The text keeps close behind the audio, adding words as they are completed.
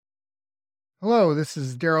Hello, this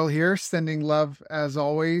is Daryl here, sending love as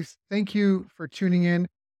always. Thank you for tuning in.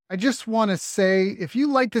 I just want to say if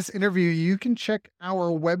you like this interview, you can check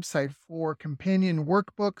our website for companion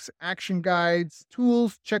workbooks, action guides,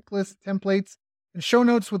 tools, checklists, templates, and show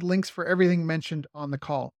notes with links for everything mentioned on the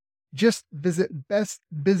call. Just visit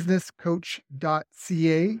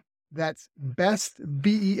bestbusinesscoach.ca. That's best,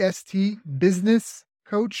 B-E-S-T,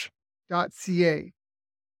 businesscoach.ca.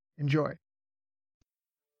 Enjoy.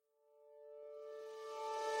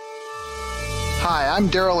 Hi, I'm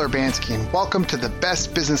Daryl Urbanski, and welcome to the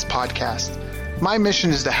Best Business Podcast. My mission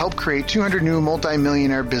is to help create 200 new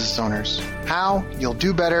multi-millionaire business owners. How? You'll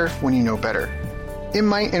do better when you know better. In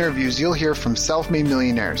my interviews, you'll hear from self-made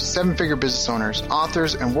millionaires, seven-figure business owners,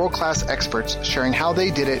 authors, and world-class experts sharing how they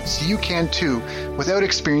did it so you can too without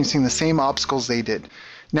experiencing the same obstacles they did.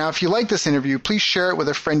 Now, if you like this interview, please share it with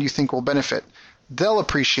a friend you think will benefit. They'll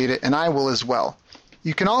appreciate it, and I will as well.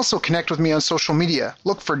 You can also connect with me on social media.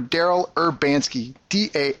 Look for Daryl Urbanski,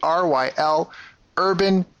 D-A-R-Y-L,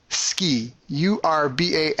 Urbanski,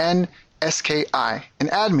 U-R-B-A-N-S-K-I, and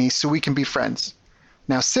add me so we can be friends.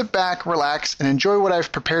 Now sit back, relax, and enjoy what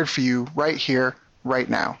I've prepared for you right here, right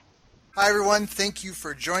now. Hi, everyone. Thank you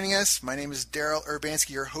for joining us. My name is Daryl Urbanski,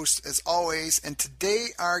 your host as always, and today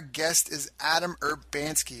our guest is Adam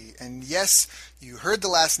Urbanski. And yes, you heard the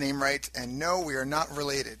last name right, and no, we are not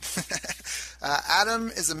related. Adam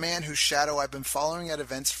is a man whose shadow I've been following at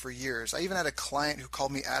events for years. I even had a client who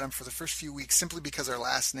called me Adam for the first few weeks simply because our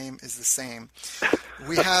last name is the same.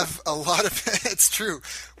 We have a lot of, it's true,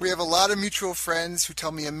 we have a lot of mutual friends who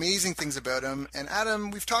tell me amazing things about him. And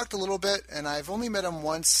Adam, we've talked a little bit, and I've only met him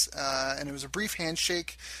once, and it was a brief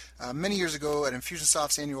handshake many years ago at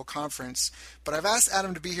Infusionsoft's annual conference. But I've asked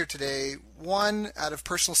Adam to be here today, one, out of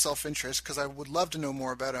personal self-interest, because I would love to know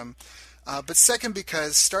more about him. But second,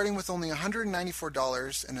 because starting with only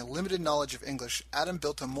 $194 and a limited knowledge of English, Adam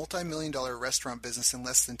built a multi-million-dollar restaurant business in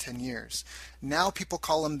less than 10 years. Now people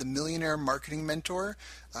call him the Millionaire Marketing Mentor.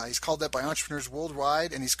 He's called that by entrepreneurs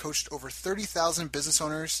worldwide, and he's coached over 30,000 business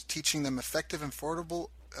owners, teaching them effective and affordable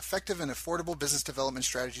business development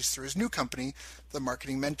strategies through his new company, the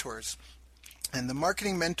Marketing Mentors. And the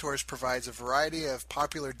Marketing Mentors provides a variety of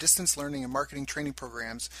popular distance learning and marketing training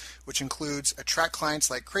programs, which includes Attract Clients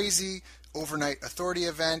Like Crazy, Overnight Authority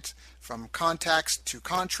Event, From Contacts to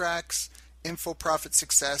Contracts, Info Profit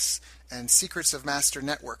Success, and Secrets of Master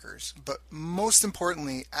Networkers. But most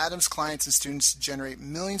importantly, Adam's clients and students generate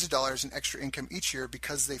millions of dollars in extra income each year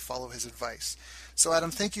because they follow his advice. So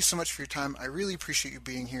Adam, thank you so much for your time. I really appreciate you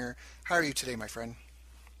being here. How are you today, my friend?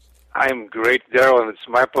 I'm great, Daryl, and it's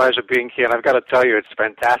my pleasure being here. And I've got to tell you, it's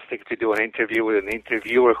fantastic to do an interview with an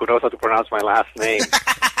interviewer who knows how to pronounce my last name.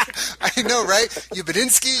 I know, right?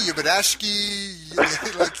 Urbanski, Urbanski,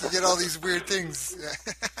 like you get all these weird things.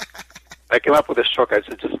 I came up with a shortcut. I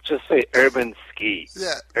said, just say Urbanski.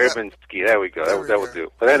 Yeah. Urbanski. There we go. That will do.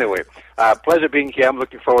 But anyway, pleasure being here. I'm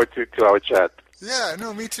looking forward to our chat. Yeah,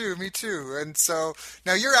 no, me too. And so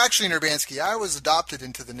now you're actually an Urbanski. I was adopted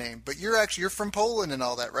into the name, but you're from Poland and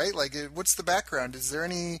all that, right? Like, what's the background? Is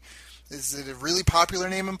it a really popular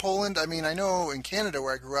name in Poland? I mean, I know in Canada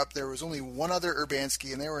where I grew up, there was only one other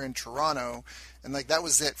Urbanski, and they were in Toronto, and like that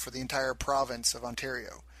was it for the entire province of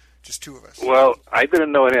Ontario, just two of us. Well, I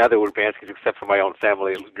didn't know any other Urbanskis except for my own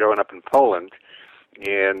family growing up in Poland.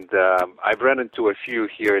 And I've run into a few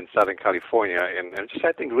here in Southern California, and just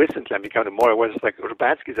I think recently I'm becoming more aware. It's like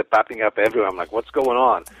Urbanskis are popping up everywhere. I'm like, what's going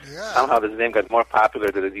on? Yeah. Somehow this name got more popular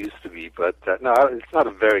than it used to be. But no, it's not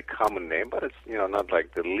a very common name, but it's not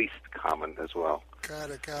like the least common as well. Got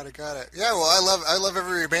it. Yeah, well, I love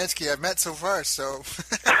every Urbanski I've met so far. So,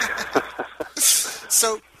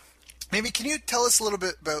 so. Maybe can you tell us a little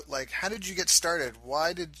bit about like how did you get started?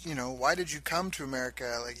 Why did you come to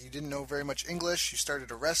America? Like you didn't know very much English. You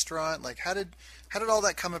started a restaurant. Like how did all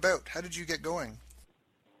that come about? How did you get going?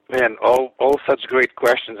 Man, all such great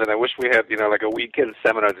questions, and I wish we had like a weekend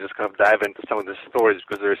seminar to just kind of dive into some of the stories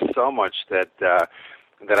because there's so much that I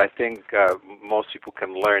think most people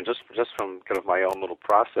can learn just from kind of my own little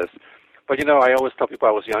process. But, I always tell people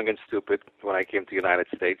I was young and stupid when I came to the United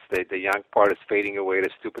States. The young part is fading away. The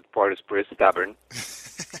stupid part is pretty stubborn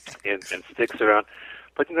and sticks around.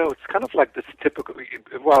 But, it's kind of like this typical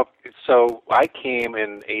 – well, so I came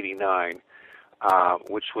in 89,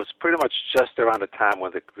 which was pretty much just around the time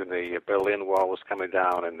when the Berlin Wall was coming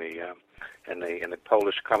down and the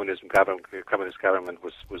Polish communist government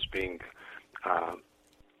was being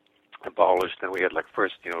abolished, and we had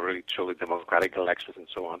first, really truly democratic elections and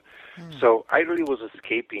so on. So I really was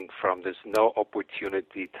escaping from this no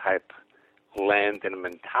opportunity type land and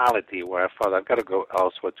mentality where I thought I've got to go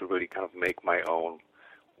elsewhere to really kind of make my own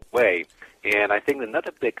way. And I think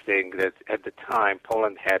another big thing that at the time,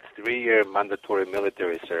 Poland had 3-year mandatory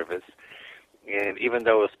military service. And even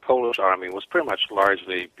though it was Polish army, it was pretty much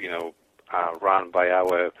largely, run by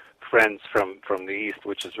our friends from the East,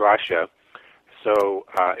 which is Russia. So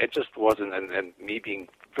it just wasn't, and me being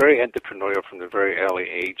very entrepreneurial from the very early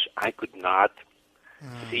age, I could not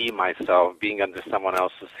see myself being under someone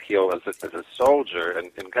else's heel as a soldier.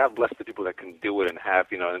 And God bless the people that can do it and have,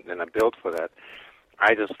 and are built for that.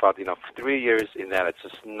 I just thought, for 3 years in that, it's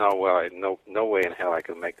just no way in hell I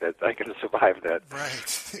can make that. I can survive that.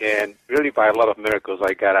 Right. And really, by a lot of miracles,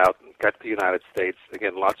 I got out, got to the United States.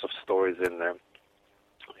 Again, lots of stories in there,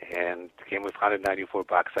 and came with $194.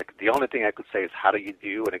 The only thing I could say is, "How do you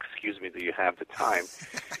do?" And "Excuse me, do you have the time?"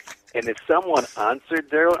 And if someone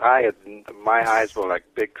answered there, my eyes were like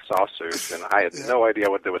big saucers, and I had no idea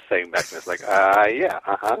what they were saying back then. It's like,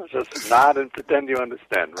 just nod and pretend you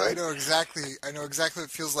understand, right? I know exactly what it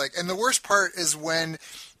feels like. And the worst part is when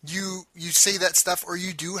you say that stuff, or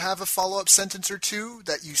you do have a follow-up sentence or two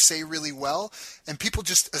that you say really well, and people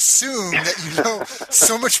just assume that you know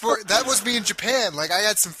so much more. That was me in Japan. Like, I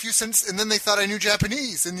had some few sentences, and then they thought I knew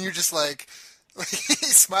Japanese, and you're just like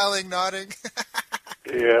smiling, nodding.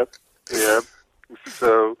 Yeah.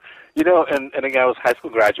 So, and again, I was a high school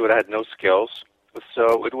graduate. I had no skills.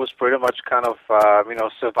 So it was pretty much kind of,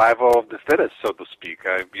 survival of the fittest, so to speak.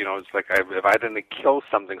 It's like if I didn't kill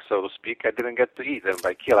something, so to speak, I didn't get to eat. And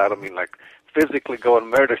by kill, I don't mean like physically go and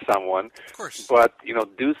murder someone, of course, but,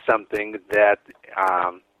 do something that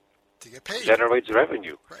to get paid. Generates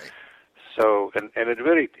revenue. Right. So, and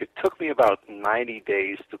it took me about 90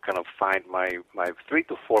 days to kind of find my 3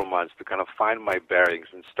 to 4 months to kind of find my bearings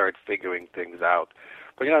and start figuring things out.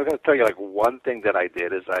 But, I'm going to tell you, like, one thing that I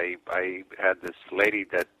did is I had this lady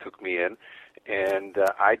that took me in, and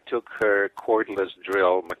I took her cordless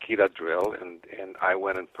drill, Makita drill, and I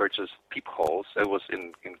went and purchased peepholes. It was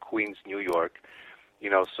in Queens, New York.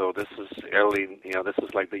 So this is this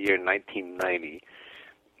is like the year 1990.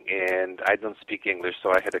 And I don't speak English, so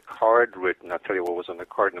I had a card written. I'll tell you what was on the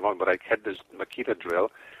card in a moment, but I had this Makita drill,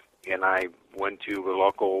 and I went to a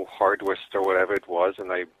local hardware store, whatever it was,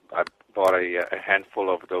 and I bought a handful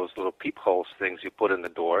of those little peepholes things you put in the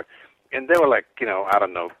door, and they were like, I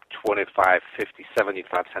don't know, 25, 50,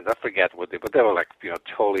 75 cents. I forget what but they were like,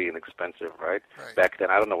 totally inexpensive, right? Back then.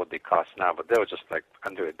 I don't know what they cost now, but they were just like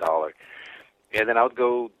under $1. And then I would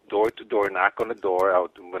go door to door, knock on the door.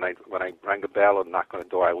 When I rang a bell or knock on the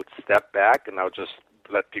door, I would step back, and I would just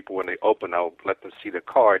let people, when they open, I'll let them see the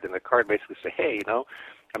card. And the card basically say, "Hey,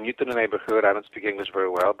 I'm new to the neighborhood. I don't speak English very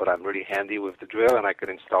well, but I'm really handy with the drill, and I can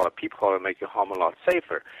install a peephole and make your home a lot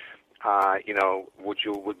safer.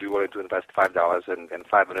 Would be willing to invest $5 and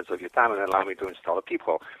 5 minutes of your time and allow me to install a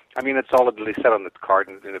peephole?" I mean, it's solidly said on the card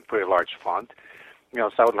in a pretty large font. So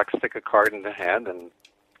I would like stick a card in the hand and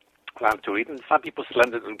allow them to read. And some people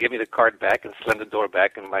slammed and give me the card back and slammed the door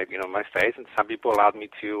back in my my face. And some people allowed me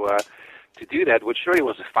to do that, which really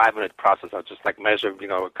was a 5-minute process. I would just like measure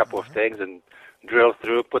a couple of things and drill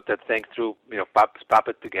through, put that thing through, pop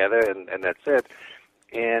it together, and that's it.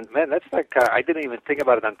 And man, that's like I didn't even think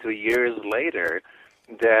about it until years later.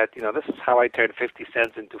 That this is how I turned 50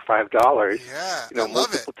 cents into $5.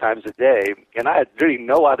 Multiple times a day, and I had really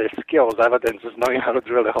no other skills other than just knowing how to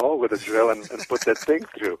drill a hole with a drill and put that thing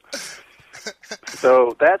through.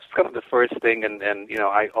 So that's kind of the first thing, and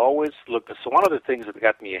I always look. So one of the things that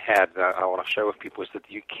got me ahead, I want to share with people, is that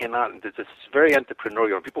you cannot. This is very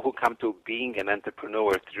entrepreneurial. People who come to being an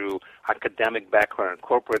entrepreneur through academic background and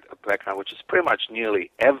corporate background, which is pretty much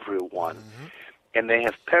nearly everyone. Mm-hmm. And they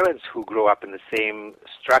have parents who grow up in the same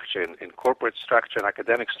structure, in corporate structure and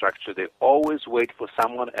academic structure. They always wait for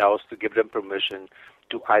someone else to give them permission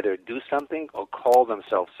to either do something or call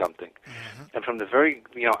themselves something. Mm-hmm. And from the very,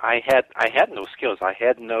 I had no skills. I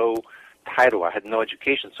had no title. I had no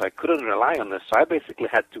education, so I couldn't rely on this. So I basically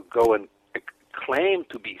had to go and claim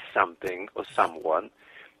to be something or someone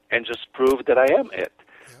and just prove that I am it.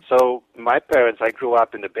 Yeah. So my parents, I grew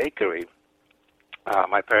up in the bakery.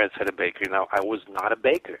 My parents had a bakery. Now, I was not a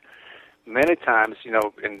baker. Many times,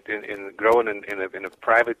 in growing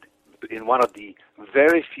in one of the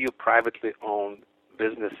very few privately owned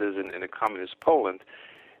businesses in a communist Poland,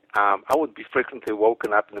 I would be frequently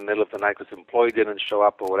woken up in the middle of the night because an employee didn't show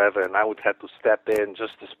up or whatever, and I would have to step in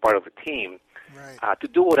just as part of a team to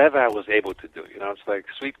do whatever I was able to do. It's like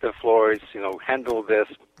sweep the floors, handle this,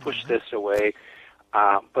 push this away.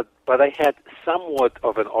 But I had somewhat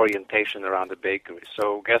of an orientation around the bakery.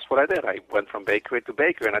 So guess what I did? I went from bakery to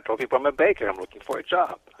bakery, and I told people I'm a baker. I'm looking for a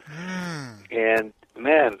job. And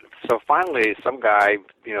man, so finally, some guy,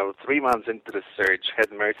 3 months into the search,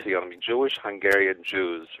 had mercy on me. Jewish, Hungarian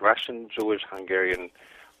Jews, Russian, Jewish, Hungarian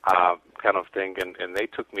kind of thing, and they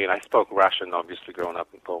took me, and I spoke Russian, obviously, growing up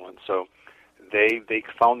in Poland. So they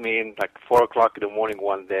found me in like 4 o'clock in the morning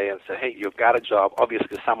one day and said, "Hey, you've got a job."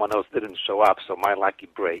 Obviously, someone else didn't show up, so my lucky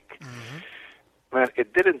break. Man,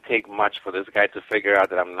 it didn't take much for this guy to figure out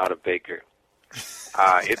that I'm not a baker.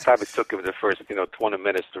 It probably took him the first, 20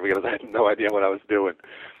 minutes to realize I had no idea what I was doing.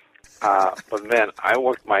 But man, I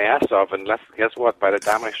worked my ass off, and guess what? By the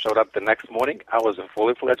time I showed up the next morning, I was a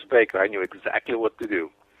fully fledged baker. I knew exactly what to do.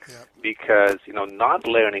 Yep. Because, not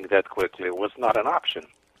learning that quickly was not an option.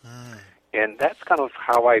 And that's kind of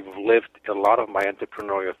how I've lived a lot of my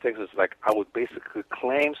entrepreneurial things. It's like I would basically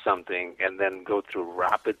claim something and then go through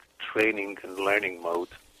rapid training and learning mode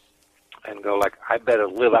and go like, I better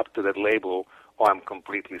live up to that label or I'm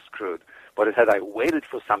completely screwed. But had I waited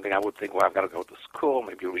for something, I would think, well, I've got to go to school,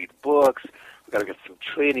 maybe read books, I've got to get some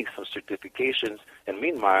training, some certifications, and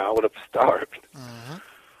meanwhile, I would have starved.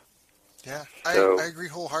 Yeah, So, I agree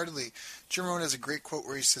wholeheartedly. Jim Rohn has a great quote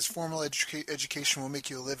where he says, formal education will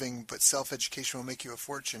make you a living, but self-education will make you a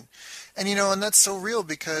fortune. And, and that's so real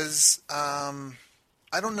because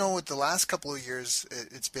I don't know what the last couple of years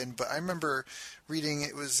it's been, but I remember reading,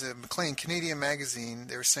 it was a Maclean Canadian magazine,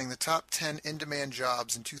 they were saying the top 10 in-demand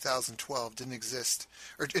jobs in 2012 didn't exist,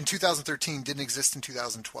 or in 2013 didn't exist in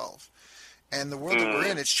 2012. And the world that we're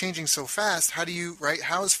in, it's changing so fast. How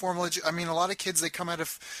is formal I mean, a lot of kids, they come out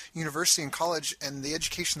of university and college, and the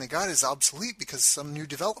education they got is obsolete because some new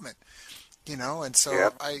development, and so,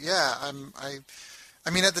 yep. I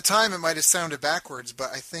mean, at the time, it might have sounded backwards, but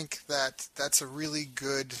I think that's a really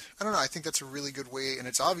good, I think that's a really good way, and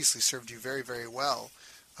it's obviously served you very, very well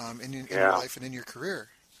in your life and in your career.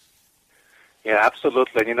 Yeah,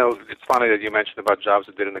 absolutely. And, it's funny that you mentioned about jobs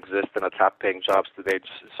that didn't exist and are top-paying jobs today.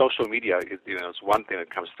 Just social media is one thing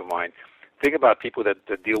that comes to mind. Think about people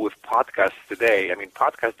that deal with podcasts today. I mean,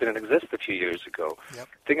 podcasts didn't exist a few years ago. Yep.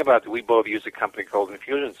 Think about, we both use a company called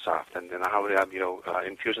Infusionsoft, and how many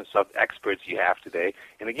Infusionsoft experts you have today.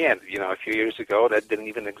 And again, a few years ago, that didn't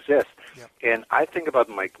even exist. Yep. And I think about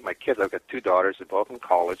my kids. I've got 2 daughters. They're both in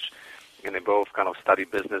college, and they both kind of study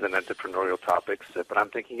business and entrepreneurial topics. But I'm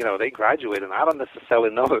thinking, they graduate, and I don't necessarily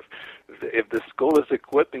know if the school is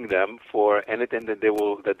equipping them for anything that they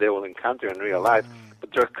will encounter in real life.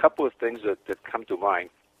 But there are a couple of things that come to mind.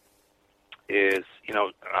 Is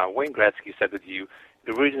Wayne Gretzky said that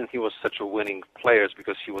the reason he was such a winning player is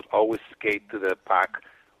because he would always skate to the puck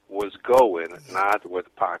was going, not where the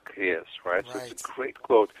puck is. Right? So it's a great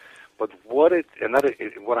quote. But what I'm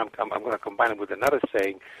going to combine it with another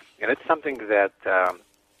saying, and it's something that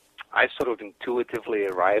I sort of intuitively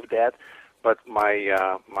arrived at. But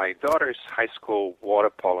my daughter's high school water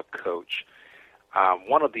polo coach,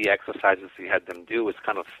 one of the exercises he had them do is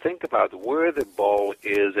kind of think about where the ball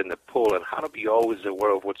is in the pool and how to be always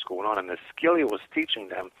aware of what's going on. And the skill he was teaching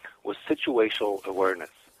them was situational awareness.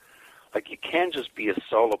 Like, you can't just be a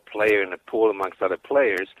solo player in a pool amongst other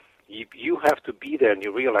players. You have to be there, and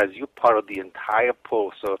you realize you're part of the entire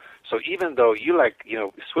pool. So even though you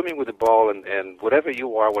swimming with the ball and whatever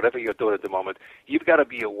you are, whatever you're doing at the moment, you've got to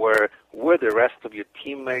be aware where the rest of your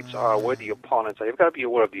teammates are, where the opponents are. You've got to be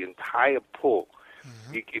aware of the entire pool.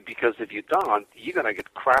 Because if you don't, you're going to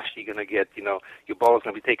get crushed. You're going to get, your ball is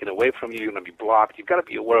going to be taken away from you. You're going to be blocked. You've got to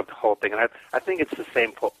be aware of the whole thing. And I think it's the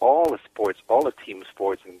same for all the sports, all the team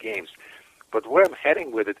sports and games. But where I'm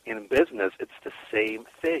heading with it in business, it's the same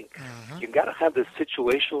thing. You've got to have this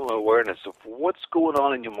situational awareness of what's going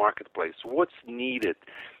on in your marketplace, what's needed.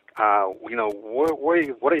 What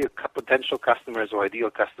are your potential customers or ideal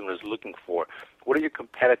customers looking for? What are your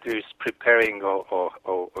competitors preparing or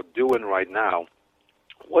doing right now?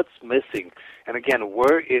 What's missing? And again,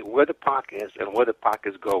 where the puck is and where the puck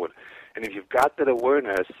is going. And if you've got that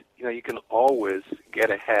awareness, you can always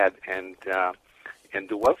get ahead and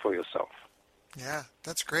do well for yourself. Yeah,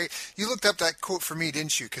 that's great. You looked up that quote for me,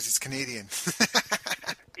 didn't you? Because it's Canadian.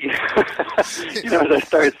 As I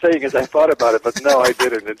started saying as I thought about it, but no, I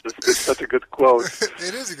didn't. It's such a good quote.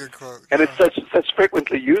 It is a good quote. And it's such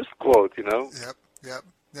frequently used quote, Yep.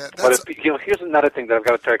 Yeah, but here's another thing that I've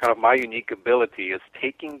got to tell you, kind of my unique ability is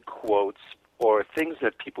taking quotes or things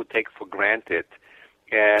that people take for granted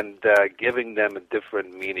and giving them a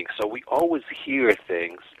different meaning. So we always hear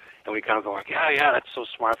things, and we kind of go like, yeah, that's so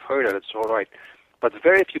smart, I've heard it, it's all right. But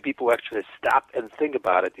very few people actually stop and think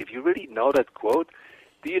about it. If you really know that quote,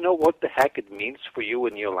 do you know what the heck it means for you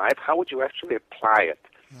in your life? How would you actually apply it?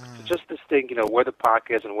 So just this thing, where the puck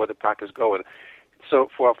is and where the puck is going. So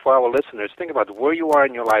for our listeners, think about where you are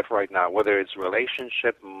in your life right now, whether it's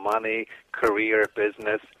relationship, money, career,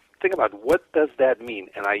 business. Think about what does that mean,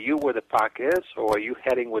 and are you where the puck is, or are you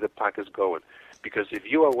heading where the puck is going? Because if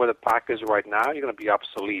you are where the puck is right now, you're going to be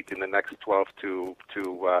obsolete in the next 12 to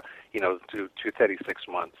 36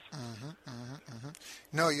 months.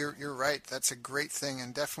 No, you're right. That's a great thing,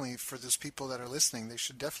 and definitely for those people that are listening, they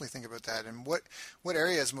should definitely think about that. And what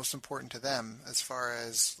area is most important to them, as far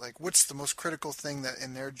as like what's the most critical thing that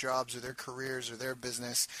in their jobs or their careers or their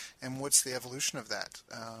business, and what's the evolution of that?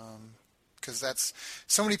 Because that's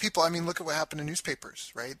so many people. I mean, look at what happened to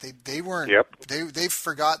newspapers, right? They weren't. Yep. They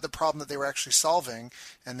forgot the problem that they were actually solving,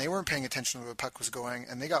 and they weren't paying attention to where the puck was going,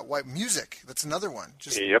 and they got wiped. Music, that's another one,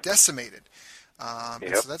 just decimated.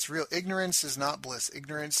 And so that's real. Ignorance is not bliss.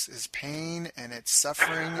 Ignorance is pain, and it's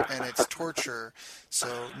suffering, and it's torture. So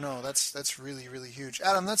no, that's really, really huge.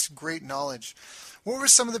 Adam, that's great knowledge. What were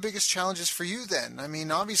some of the biggest challenges for you then? I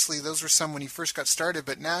mean, obviously those were some when you first got started,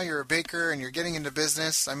 but now you're a baker and you're getting into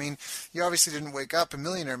business. I mean, you obviously didn't wake up a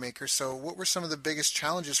millionaire maker. So what were some of the biggest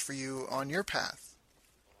challenges for you on your path?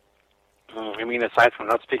 I mean, aside from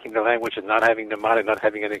not speaking the language and not having the money, not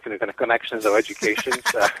having any kind of connections or education,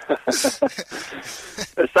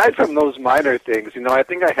 aside from those minor things, I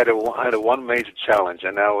think I had a one major challenge,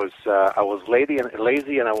 and I was lazy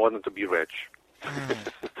and I wanted to be rich.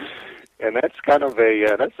 And that's kind of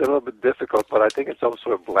that's a little bit difficult, but I think it's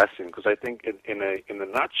also a blessing, because I think in a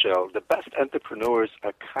nutshell, the best entrepreneurs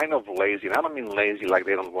are kind of lazy. And I don't mean lazy like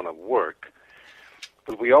they don't want to work,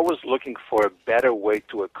 but we're always looking for a better way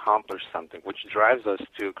to accomplish something, which drives us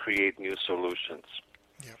to create new solutions.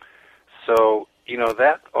 Yep. So,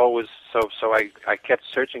 that always, so I kept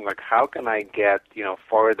searching, like, how can I get,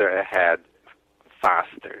 farther ahead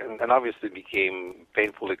faster? And obviously it became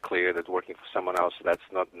painfully clear that working for someone else, that's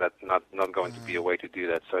not going to be a way to do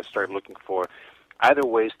that. So I started looking for either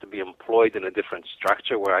ways to be employed in a different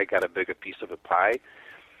structure where I got a bigger piece of the pie,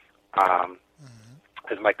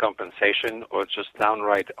 as my compensation, or just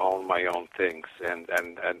downright own my own things. And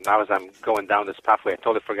now as I'm going down this pathway, I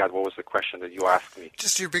totally forgot what was the question that you asked me.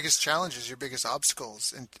 Just your biggest challenges, your biggest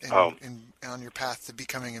obstacles on your path to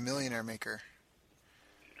becoming a millionaire maker.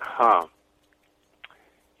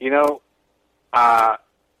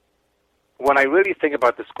 When I really think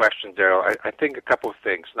about this question, Daryl, I think a couple of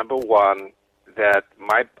things. Number one, that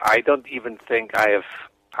I don't even think I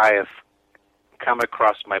have come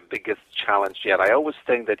across my biggest challenge yet. I always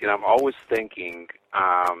think that I'm always thinking.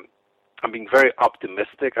 I'm being very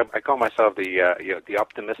optimistic. I call myself the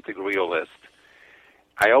optimistic realist.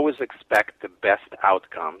 I always expect the best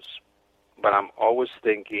outcomes, but I'm always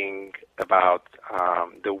thinking about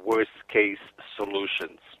the worst case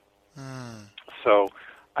solutions. So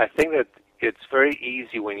I think that it's very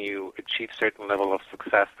easy when you achieve certain level of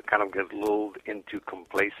success to kind of get lulled into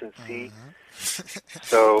complacency.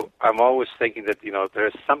 So I'm always thinking that,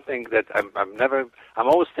 there's something that I'm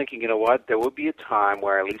always thinking, what, there will be a time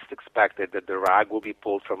where I least expected that the rug will be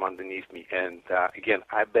pulled from underneath me. And again,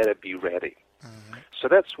 I better be ready. So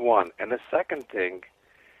that's one. And the second thing,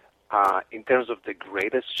 in terms of the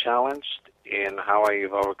greatest challenge in how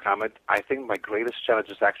I've overcome it, I think my greatest challenge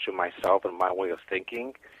is actually myself and my way of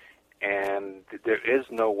thinking. And there is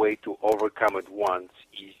no way to overcome it once.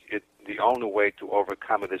 The only way to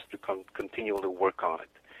overcome it is to continually work on it.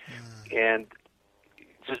 And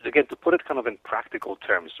just again, to put it kind of in practical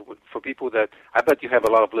terms, for people that, I bet you have a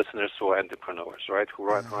lot of listeners who are entrepreneurs, right, who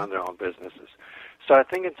run their own businesses. So I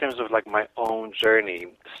think in terms of like my own journey,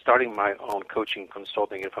 starting my own coaching,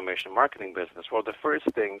 consulting, information marketing business, well, the first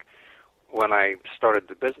thing when I started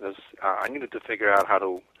the business, I needed to figure out how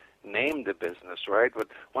to name the business, right? But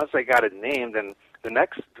once I got it named, then the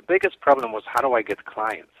biggest problem was, how do I get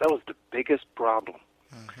clients? That was the biggest problem.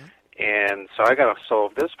 And so I got to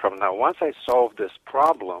solve this problem. Now, once I solved this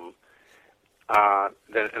problem,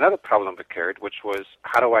 then another problem occurred, which was,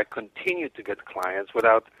 how do I continue to get clients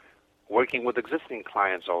without working with existing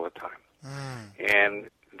clients all the time? And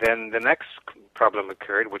then the next problem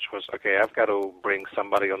occurred, which was, okay, I've got to bring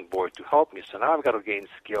somebody on board to help me. So now I've got to gain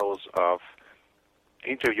skills of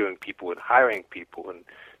interviewing people and hiring people. And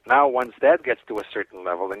now once that gets to a certain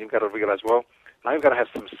level, then you've got to realize, well, now you've got to have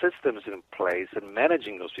some systems in place and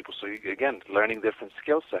managing those people. So, again, learning different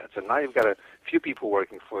skill sets. And now you've got a few people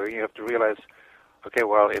working for you. You have to realize, okay,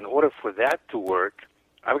 well, in order for that to work,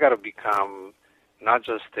 I've got to become not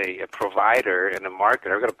just a provider and a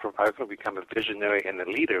marketer. I've got to become a visionary and a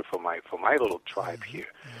leader for my little tribe here.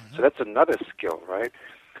 So that's another skill, right?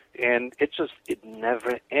 And it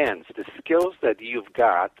never ends. The skills that you've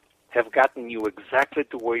got have gotten you exactly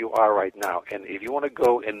to where you are right now. And if you want to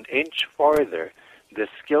go an inch farther, the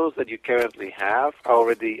skills that you currently have are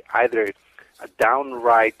already either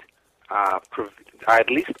downright, at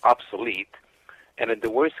least obsolete, and in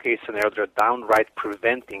the worst case scenario, they're downright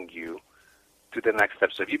preventing you to the next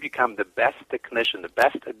step. So if you become the best technician, the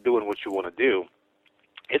best at doing what you want to do,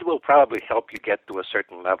 it will probably help you get to a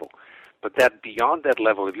certain level. But that beyond that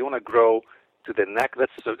level, if you want to grow to the next,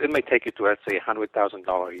 so it may take you to, let's say,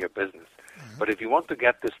 $100,000 a year business. Mm-hmm. But if you want to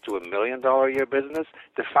get this to $1 million a year business,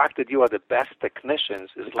 the fact that you are the best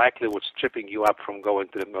technicians is likely what's tripping you up from going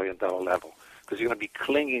to the $1 million level, because you're going to be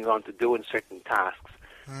clinging on to doing certain tasks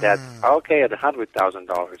that are okay at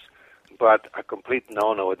 $100,000, but a complete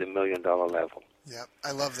no-no at the $1 million level. Yeah,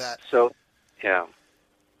 I love that. So, yeah.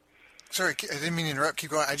 Sorry, I didn't mean to interrupt.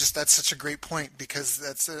 Keep going. That's such a great point, because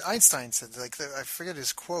that's Einstein said, I forget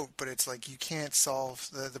his quote, but it's like you can't solve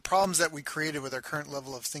the problems that we created with our current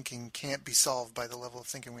level of thinking can't be solved by the level of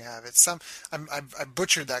thinking we have. It's I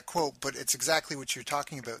butchered that quote, but it's exactly what you're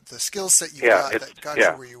talking about. The skill set you got that got you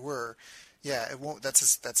where you were. Yeah, it won't. That's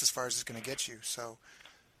as far as it's going to get you. So.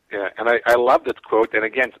 Yeah, and I love that quote. And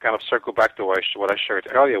again, to kind of circle back to what I shared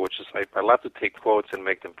earlier, which is I love to take quotes and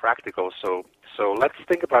make them practical. So let's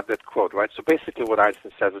think about that quote, right? So basically what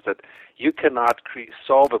Einstein says is that you cannot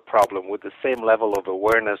solve a problem with the same level of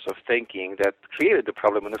awareness of thinking that created the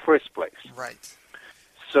problem in the first place. Right.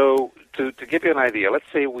 So to give you an idea,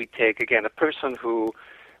 let's say we take, again, a person who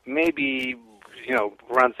maybe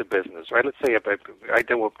runs a business, right? Let's say I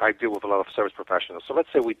deal with a lot of service professionals. So let's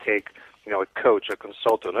say we take, a coach, a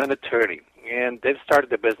consultant, an attorney, and they've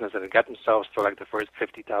started a business and they got themselves to like the first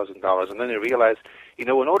 $50,000, and then they realize, in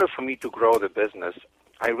order for me to grow the business,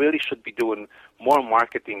 I really should be doing more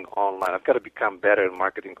marketing online. I've got to become better in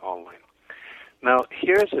marketing online. Now,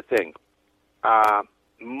 here's the thing.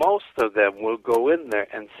 Most of them will go in there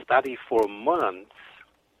and study for months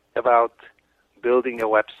about building a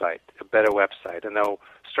website, a better website, and they'll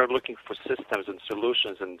start looking for systems and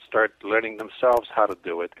solutions and start learning themselves how to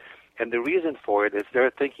do it. And the reason for it is they're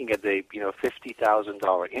thinking at a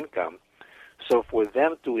 $50,000 income. So for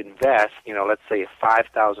them to invest, let's say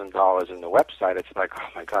 $5,000 in the website, it's like, oh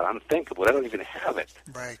my God, unthinkable. I don't even have it.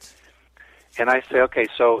 Right. And I say, okay,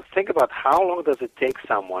 so think about how long does it take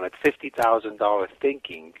someone at $50,000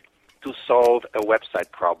 thinking to solve a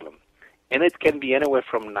website problem? And it can be anywhere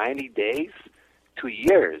from 90 days to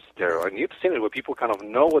years there. And you've seen it where people kind of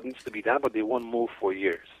know what needs to be done, but they won't move for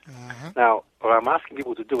years. Mm-hmm. Now, what I'm asking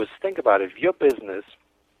people to do is think about if your business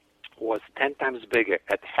was 10 times bigger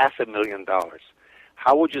at $500,000,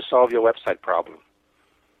 how would you solve your website problem?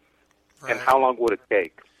 Right. And how long would it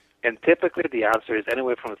take? And typically the answer is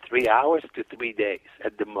anywhere from 3 hours to 3 days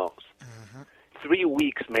at the most. Mm-hmm. 3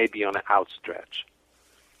 weeks may be on an outstretch,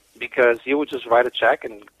 because you would just write a check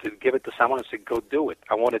and to give it to someone and say, go do it.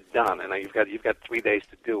 I want it done. And you've got 3 days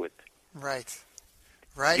to do it. Right.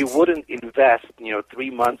 Right. You wouldn't invest, 3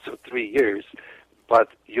 months or 3 years, but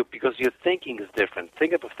because your thinking is different.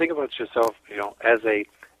 Think about yourself, as a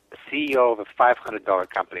CEO of a $500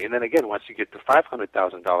 company. And then again, once you get to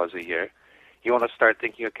 $500,000 a year, you want to start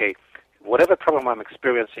thinking, okay, whatever problem I'm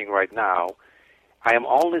experiencing right now, I am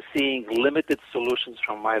only seeing limited solutions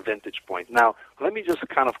from my vantage point. Now, let me just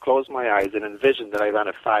kind of close my eyes and envision that I run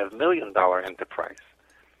a $5 million enterprise.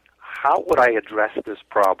 How would I address this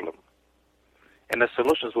problem? And the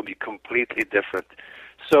solutions will be completely different.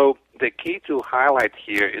 So the key to highlight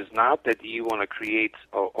here is not that you want to create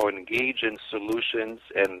or engage in solutions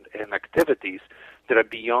and activities that are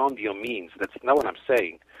beyond your means. That's not what I'm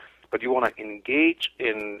saying. But you want to engage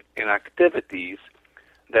in activities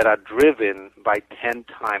that are driven by 10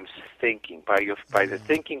 times thinking, by the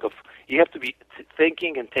thinking of, you have to be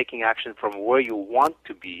thinking and taking action from where you want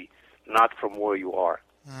to be, not from where you are.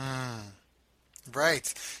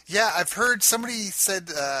 Right. Yeah, I've heard somebody said,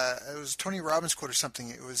 it was Tony Robbins' quote or something,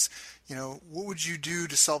 it was, what would you do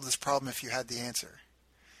to solve this problem if you had the answer?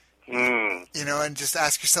 And just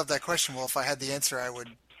ask yourself that question, well, if I had the answer, I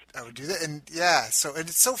would do that. And yeah, and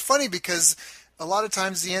it's so funny because a lot of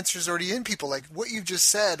times the answer is already in people. Like what you just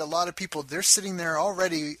said, a lot of people, they're sitting there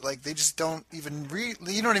already, like they just don't even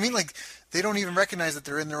you know what I mean? Like they don't even recognize that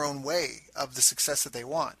they're in their own way of the success that they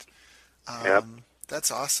want. Yep. That's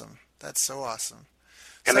awesome. That's so awesome.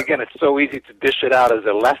 And again, it's so easy to dish it out as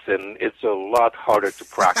a lesson. It's a lot harder to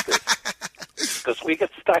practice because we get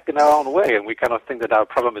stuck in our own way and we kind of think that our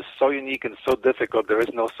problem is so unique and so difficult, there is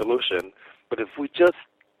no solution. But if we just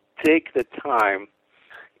take the time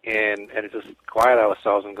and just quiet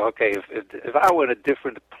ourselves and go, okay, if I were in a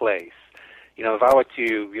different place, if I were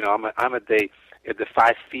to, I'm at at the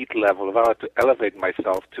 5 feet level, if I were to elevate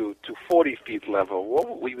myself to 40 feet level,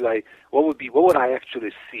 what would I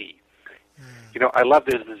actually see? I love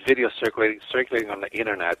there's this video circulating on the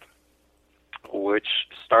internet, which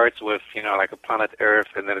starts with, like a planet Earth,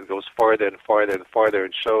 and then it goes farther and farther and farther,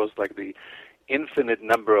 and shows like the infinite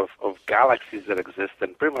number of galaxies that exist,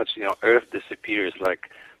 and pretty much, Earth disappears, like,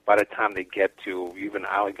 by the time they get to even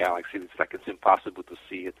our galaxy. It's like it's impossible to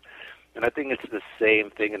see it. And I think it's the same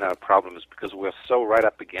thing in our problems, because we're so right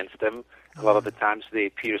up against them. A lot of the times they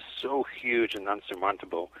appear so huge and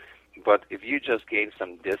unsurmountable. But if you just gain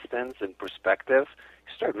some distance and perspective,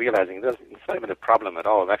 you start realizing it's not even a problem at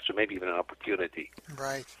all. It's actually maybe even an opportunity.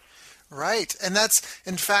 Right. Right, and that's,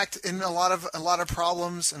 in fact, in a lot of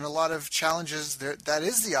problems and a lot of challenges, that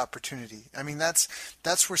is the opportunity. I mean,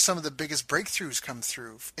 that's where some of the biggest breakthroughs come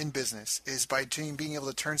through in business, is by being able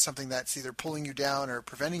to turn something that's either pulling you down or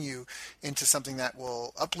preventing you into something that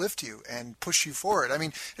will uplift you and push you forward. I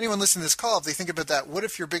mean, anyone listening to this call, if they think about that, what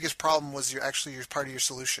if your biggest problem was your part of your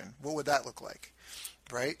solution? What would that look like?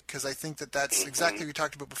 Right? Because I think that's exactly what we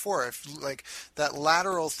talked about before. If like that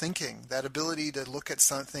lateral thinking, that ability to look at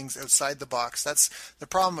some things outside the box, that's the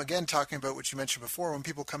problem. Again, talking about what you mentioned before, when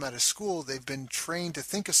people come out of school, they've been trained to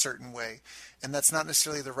think a certain way, and that's not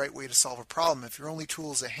necessarily the right way to solve a problem. If your only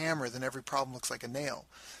tool is a hammer, then every problem looks like a nail,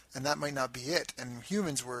 and that might not be it. And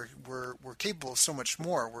humans, we're capable of so much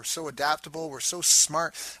more. We're so adaptable. We're so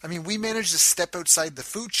smart. I mean, we managed to step outside the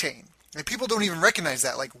food chain. And people don't even recognize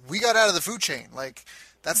that. Like, we got out of the food chain. Like,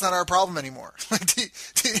 that's not our problem anymore. Like, do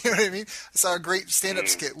you know what I mean? I saw a great stand-up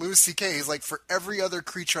skit. Louis C.K. is like, for every other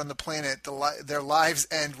creature on the planet, their lives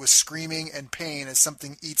end with screaming and pain as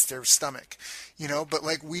something eats their stomach. But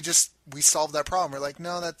like, we solved that problem. We're like,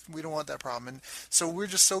 no, we don't want that problem. And so we're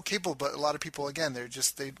just so capable. But a lot of people, again,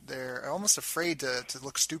 they're almost afraid to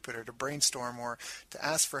look stupid, or to brainstorm, or to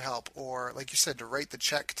ask for help, or, like you said, to write the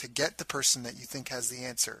check to get the person that you think has the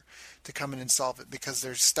answer to come in and solve it, because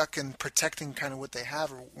they're stuck in protecting kind of what they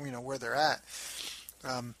have, or where they're at.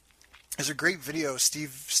 There's a great video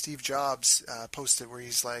Steve Jobs posted, where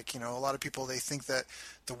he's like, a lot of people, they think that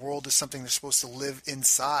the world is something they're supposed to live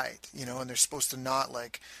inside, and they're supposed to not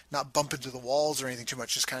bump into the walls or anything too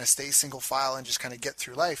much, just kind of stay single file and just kind of get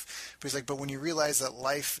through life. But he's like, but when you realize that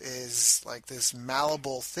life is like this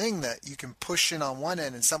malleable thing that you can push in on one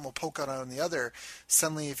end and something will poke out on the other,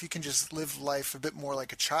 suddenly if you can just live life a bit more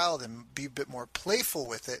like a child and be a bit more playful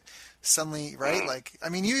with it, suddenly, right? Like, I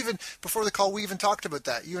mean, you even, before the call, we even talked about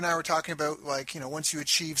that. You and I were talking about, like, once you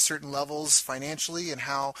achieve certain levels financially, and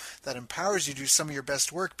how that empowers you to do some of your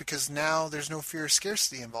best work, because now there's no fear of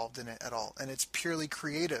scarcity involved in it at all. And it's purely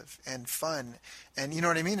creative and fun. And you know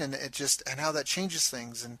what I mean? And and how that changes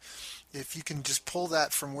things. And if you can just pull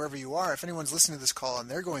that from wherever you are, if anyone's listening to this call and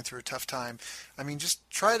they're going through a tough time, I mean, just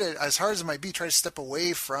try to, as hard as it might be, try to step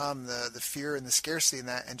away from the fear and the scarcity and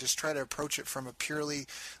that, and just try to approach it from a purely,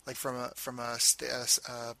 like, from a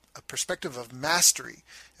perspective of mastery.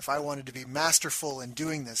 If I wanted to be masterful in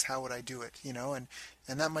doing this, how would I do it?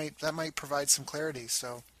 And that might provide some clarity.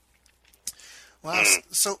 So. Wow.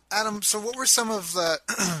 So, Adam, what were some of the,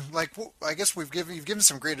 like, I guess you've given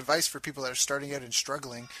some great advice for people that are starting out and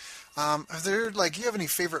struggling. Are there, like, do you have any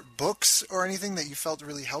favorite books or anything that you felt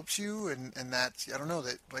really helped you, and that, I don't know,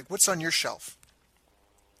 that, like, what's on your shelf?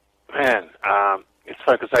 Man, it's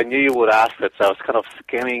funny because I knew you would ask that, so I was kind of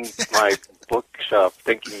scanning my bookshelf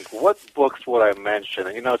thinking, what books would I mention?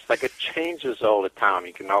 And, it's like it changes all the time.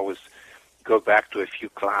 You can always go back to a few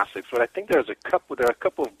classics, but I think there are a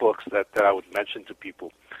couple of books that I would mention to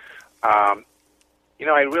people.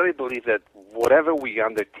 I really believe that whatever we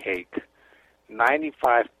undertake,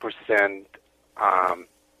 95%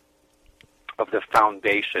 of the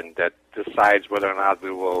foundation that decides whether or not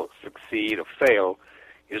we will succeed or fail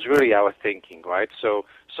is really our thinking, right? So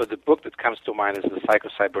the book that comes to mind is The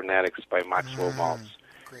Psycho-Cybernetics by Maxwell Maltz.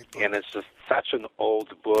 And it's just such an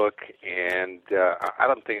old book, and I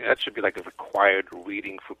don't think that should be like a required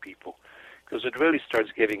reading for people, because it really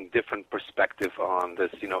starts giving different perspective on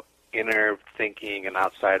this, inner thinking and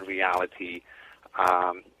outside reality,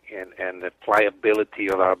 and the pliability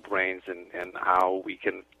of our brains, and how we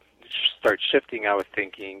can start shifting our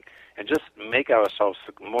thinking and just make ourselves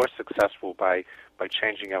more successful by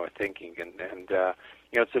changing our thinking. And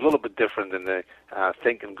it's a little bit different than the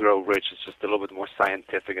Think and Grow Rich. It's just a little bit more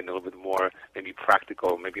scientific and a little bit more maybe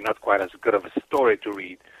practical, maybe not quite as good of a story to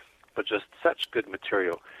read, but just such good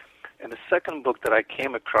material. And the second book that I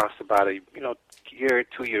came across about a 2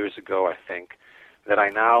 years ago, I think, that I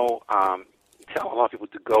now tell a lot of people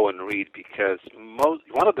to go and read, because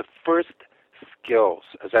one of the first skills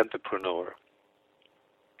as entrepreneur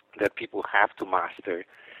that people have to master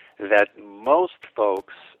that most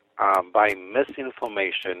folks, by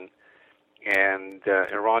misinformation and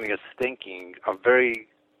erroneous thinking, are very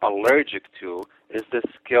allergic to is the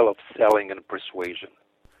skill of selling and persuasion.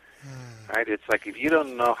 Right? It's like if you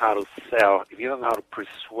don't know how to sell, if you don't know how to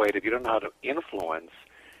persuade, if you don't know how to influence,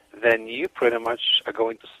 then you pretty much are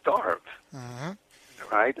going to starve.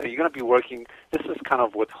 Right? You're going to be working. This is kind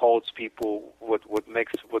of what holds people. What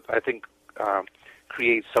I think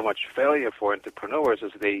creates so much failure for entrepreneurs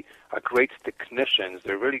is they are great technicians.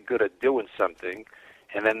 They're really good at doing something,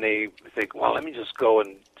 and then they think, well, let me just go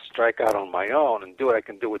and strike out on my own and do it. I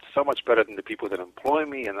can do it so much better than the people that employ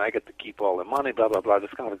me, and I get to keep all the money, blah, blah, blah.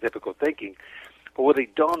 This kind of typical thinking. But what they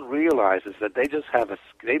don't realize is that they just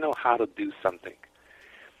they know how to do something.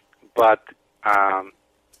 But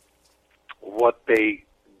what they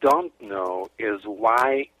don't know is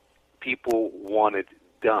why people want it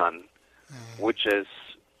done, which is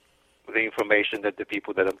the information that the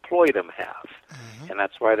people that employ them have. And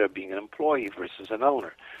that's why they're being an employee versus an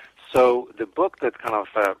owner. So the book that kind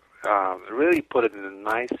of really put it in a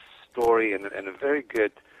nice story and a very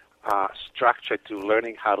good structure to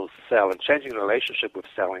learning how to sell and changing the relationship with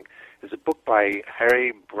selling is a book by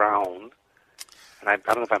Harry Brown. And I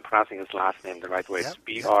don't know if I'm pronouncing his last name the right way. It's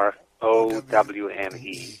Browne.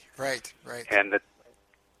 Right. And the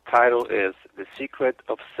title is The Secret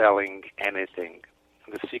of Selling Anything.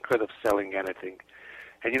 The Secret of Selling Anything.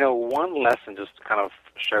 And, one lesson just to kind of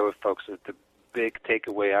share with folks is the big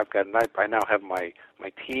takeaway I've got. And I now have my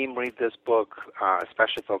team read this book,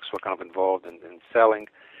 especially folks who are kind of involved in selling,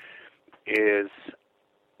 is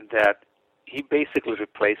that he basically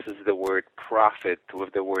replaces the word profit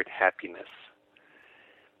with the word happiness.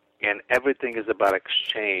 And everything is about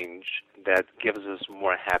exchange that gives us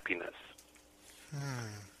more happiness.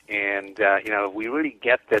 And, if we really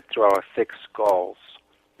get that through our thick skulls,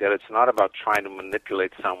 that it's not about trying to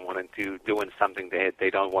manipulate someone into doing something they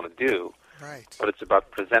don't want to do, right, but it's about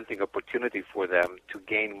presenting opportunity for them to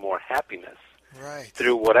gain more happiness right,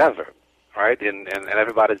 through whatever, right? And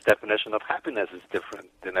everybody's definition of happiness is different,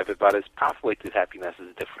 and everybody's pathway to happiness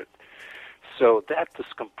is different. So that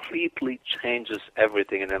just completely changes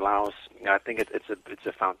everything and allows, I think it's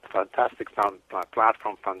a fantastic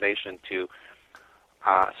platform foundation to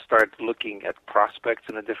start looking at prospects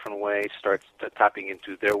in a different way, start tapping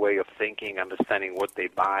into their way of thinking, understanding what they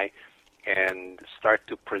buy, and start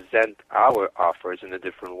to present our offers in a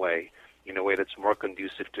different way, in a way that's more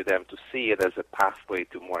conducive to them to see it as a pathway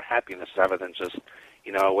to more happiness rather than just,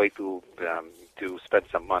 a way to spend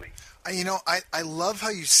some money. I love how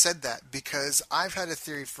you said that, because I've had a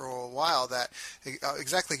theory for a while that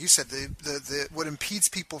exactly like you said, the what impedes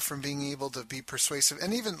people from being able to be persuasive,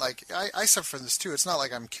 and even like I suffer from this too. It's not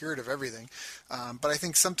like I'm cured of everything, but I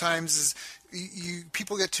think sometimes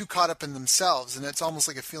people get too caught up in themselves, and it's almost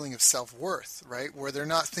like a feeling of self-worth, right? Where they're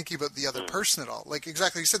not thinking about the other person at all. Like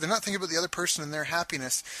exactly like you said, they're not thinking about the other person and their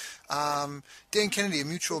happiness. Dan Kennedy, a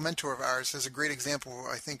mutual mentor of ours, has a great example,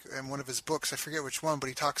 I think, in one of his books. I forget which one, but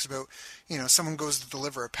he talks about, someone goes to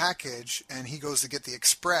deliver a package, and he goes to get the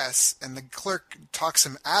express, and the clerk talks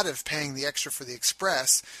him out of paying the extra for the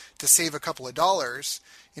express to save a couple of dollars,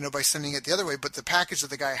 by sending it the other way. But the package that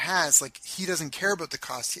the guy has, like, he doesn't care about the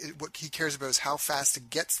cost. What he cares about is how fast it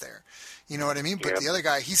gets there. You know what I mean? But the other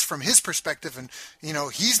guy, he's from his perspective, and,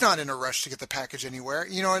 he's not in a rush to get the package anywhere,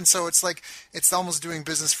 and so it's like, it's almost doing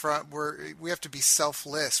business where we have to be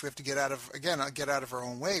selfless. We have to get out of our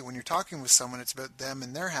own way. When you're talking with someone, it's about them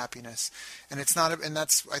and their happiness. And it's not, and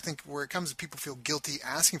that's, I think, where it comes, people feel guilty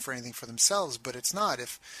asking for anything for themselves, but it's not.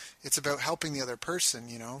 If it's about helping the other person,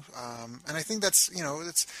 and I think that's,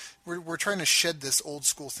 we're trying to shed this old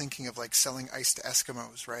school thinking of like selling ice to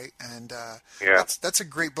Eskimos, right? And that's a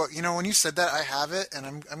great book. When you said that, I have it, and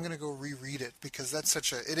I'm going to go reread it, because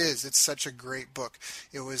it's such a great book.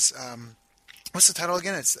 It was, what's the title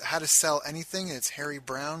again? It's How to Sell Anything. It's Harry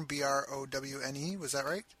Brown, Browne. Was that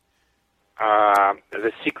right?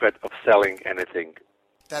 The Secret of Selling Anything.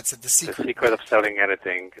 That's it. The Secret. The Secret of Selling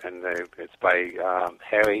Anything, and it's by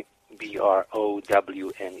Harry, Browne.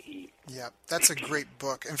 Yeah, that's a great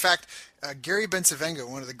book. In fact, Gary Bencivenga,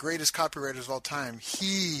 one of the greatest copywriters of all time,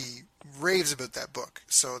 he raves about that book.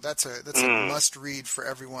 So that's a must read for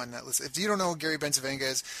everyone that listens. If you don't know who Gary Bencivenga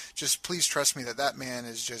is, just please trust me that man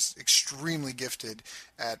is just extremely gifted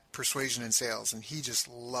at persuasion and sales, and he just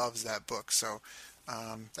loves that book. So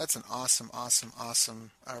that's an awesome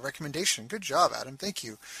recommendation. Good job, Adam. Thank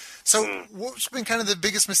you. So what's been kind of the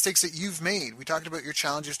biggest mistakes that you've made? We talked about your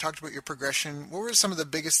challenges, talked about your progression. What were some of the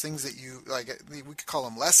biggest things that you, like, we could call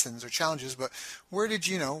them lessons or challenges, but what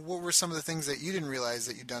were some of the things that you didn't realize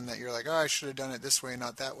that you'd done that you're like, oh, I should have done it this way,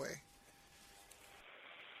 not that way?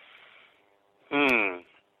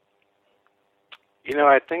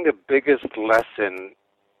 I think the biggest lesson,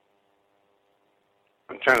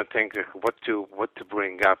 I'm trying to think of what to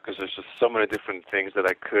bring up because there's just so many different things that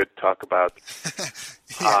I could talk about.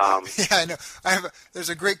 I know. There's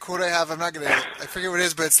a great quote I have. I forget what it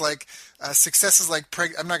is, but it's like, success is like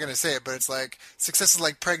I'm not going to say it, but it's like, success is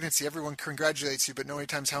like pregnancy. Everyone congratulates you, but nobody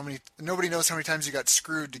knows how many times you got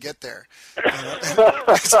screwed to get there. I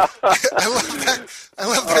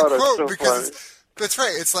love that quote so because that's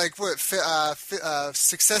right. It's like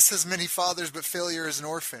success has many fathers, but failure is an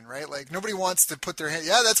orphan, right? Like nobody wants to put their hand.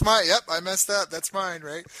 Yeah, that's mine. Yep, I messed up. That's mine,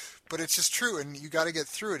 right? But it's just true, and you got to get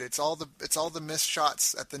through it. It's all the missed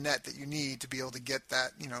shots at the net that you need to be able to get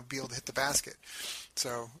that, be able to hit the basket.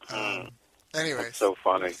 So, anyways, that's so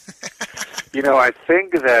funny. I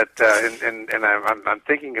think that, and I'm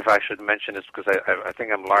thinking if I should mention this because I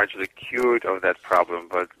think I'm largely cured of that problem.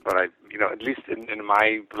 But I, at least in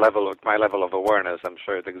my level of awareness, I'm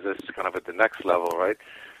sure it exists kind of at the next level, right?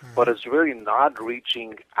 Mm-hmm. But it's really not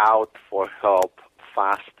reaching out for help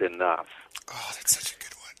fast enough. Oh, that's such a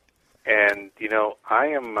good one. And I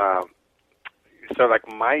am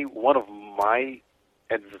one of my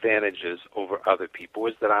advantages over other people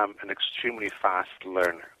is that I'm an extremely fast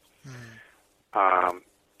learner.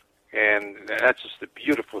 And that's just a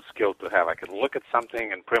beautiful skill to have. I can look at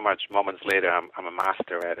something and pretty much moments later I'm a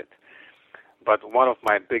master at it. But one of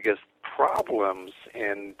my biggest problems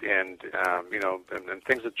and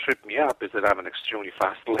things that trip me up is that I'm an extremely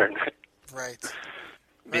fast learner. Right.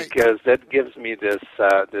 Because that gives me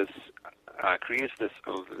creates this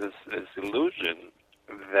illusion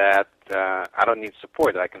that I don't need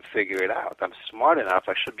support. I can figure it out. I'm smart enough.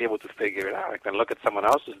 I should be able to figure it out. I can look at someone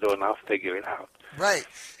else who's doing it, and I'll figure it out. Right.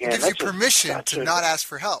 It gives you permission to not ask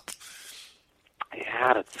for help.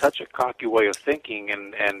 Yeah, that's such a cocky way of thinking.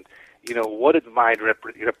 And what it might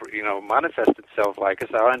manifest itself like is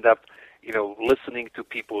I'll end up listening to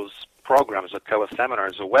people's programs or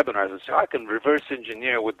teleseminars or webinars and say, I can reverse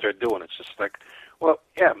engineer what they're doing. It's just like, well,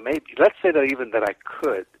 yeah, maybe. Let's say that even that I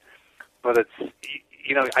could, but it's,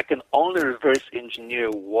 I can only reverse engineer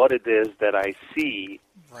what it is that I see.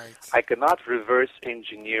 Right. I cannot reverse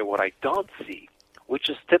engineer what I don't see, which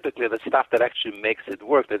is typically the stuff that actually makes it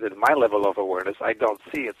work, that at my level of awareness, I don't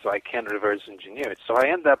see it, so I can't reverse engineer it. So I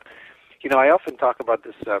end up, I often talk about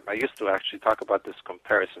this, I used to actually talk about this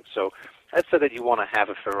comparison. So let's say that you want to have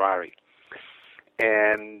a Ferrari.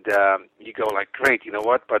 And you go like, great, you know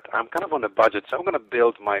what, but I'm kind of on a budget, so I'm going to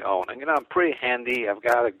build my own. And, I'm pretty handy. I've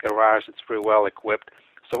got a garage that's pretty well equipped.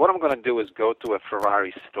 So what I'm going to do is go to a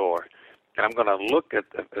Ferrari store, and I'm going to look at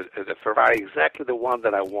a Ferrari, exactly the one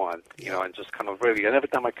that I want, and just kind of really, and every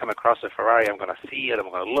time I come across a Ferrari, I'm going to see it, I'm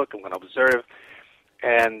going to look, I'm going to observe.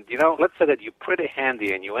 And, let's say that you're pretty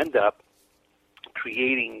handy and you end up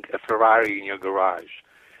creating a Ferrari in your garage.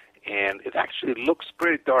 And it actually looks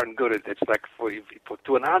pretty darn good. It's like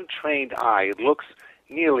to an untrained eye, it looks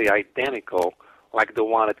nearly identical, like the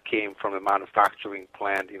one that came from the manufacturing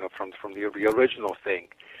plant, from the original thing.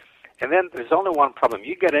 And then there's only one problem.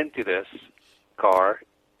 You get into this car,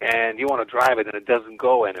 and you want to drive it, and it doesn't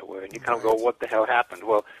go anywhere. And you kind of go, what the hell happened?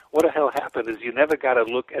 Well, what the hell happened is you never got to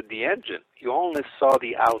look at the engine. You only saw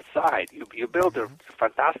the outside. You built a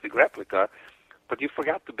fantastic replica, but you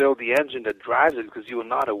forgot to build the engine that drives it because you were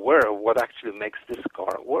not aware of what actually makes this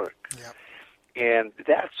car work. Yep. And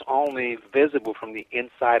that's only visible from the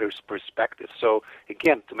insider's perspective. So,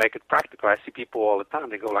 again, to make it practical, I see people all the time.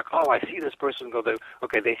 They go like, oh, I see this person go, they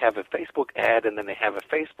have a Facebook ad, and then they have a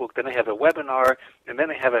Facebook, then they have a webinar, and then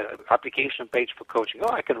they have an application page for coaching.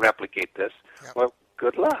 Oh, I can replicate this. Yep. Well,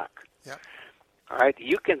 good luck. Yep. All right,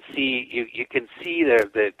 you can see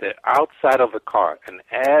the outside of a car, an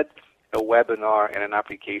ad, a webinar, and an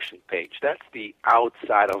application page. That's the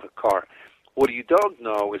outside of a car. What you don't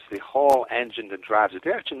know is the whole engine that drives it. Do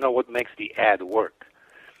you actually know what makes the ad work?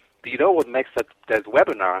 Do you know what makes that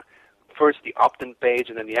webinar, first the opt-in page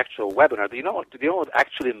and then the actual webinar, do you know what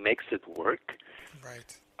actually makes it work?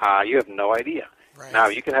 Right. You have no idea. Right. Now,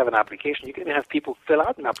 you can have an application. You can have people fill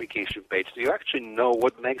out an application page. Do you actually know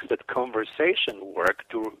what makes that conversation work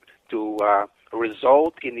to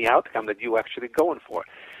result in the outcome that you're actually going for?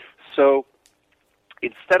 So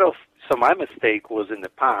so my mistake was in the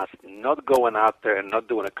past not going out there and not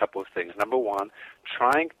doing a couple of things. Number one,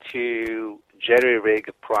 trying to jerry-rig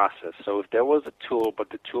a process. So if there was a tool, but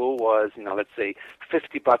the tool was, let's say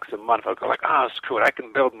 $50 a month, I'd go like, screw it, I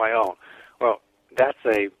can build my own. Well, that's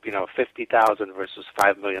a, $50,000 versus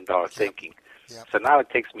 $5 million thinking. Yep. So now it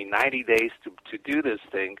takes me 90 days to do this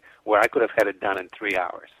thing where I could have had it done in 3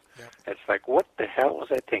 hours. Yep. It's like, what the hell was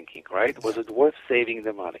I thinking, right? Was it worth saving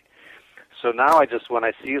the money? So now I just, when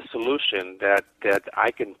I see a solution that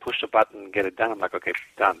I can push a button and get it done, I'm like, okay,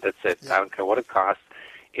 done. That's it. Yeah. I don't care what it costs.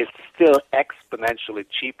 It's still exponentially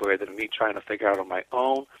cheaper than me trying to figure out on my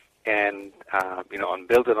own and and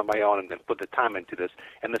build it on my own and then put the time into this.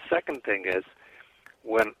 And the second thing is,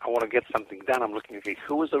 when I want to get something done, I'm looking, okay,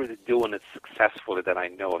 who is already doing it successfully that I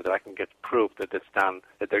know of, that I can get proof that it's done,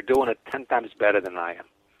 that they're doing it 10 times better than I am.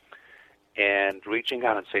 And reaching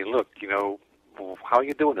out and saying, look, how are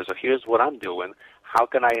you doing this? So here's what I'm doing. How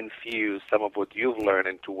can I infuse some of what you've learned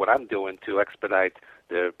into what I'm doing to expedite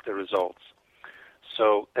the results?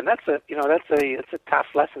 So, and it's a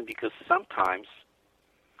tough lesson, because sometimes,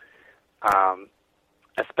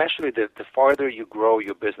 especially the farther you grow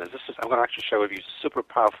your business, I'm going to actually share with you a super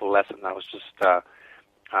powerful lesson.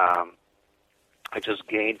 I just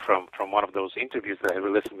gained from one of those interviews that I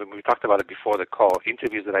re-listened to. We talked about it before the call.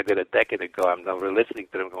 Interviews that I did a decade ago. I'm now re-listening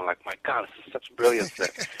to them, going like, my God, this is such brilliance there.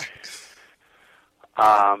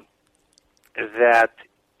 That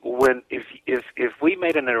if we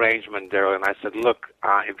made an arrangement, Daryl, and I said, look,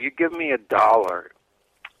 if you give me $1,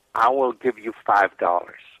 I will give you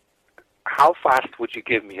 $5. How fast would you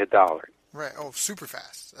give me $1? Right. Oh, super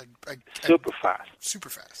fast. Super fast. Super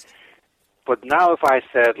fast. But now if I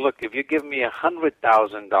said, look, if you give me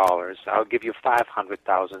 $100,000, I'll give you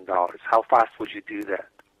 $500,000. How fast would you do that?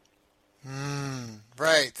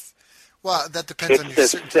 Right. Well, that depends on your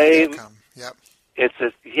certainty of outcome. Yep. It's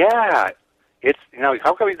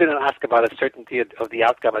how come you didn't ask about a certainty of the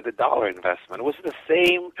outcome of the dollar investment? It was the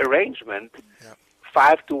same arrangement,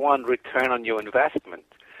 5-to-1 return on your investment.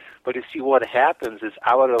 But you see, what happens is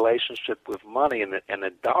our relationship with money and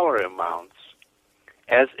the dollar amounts,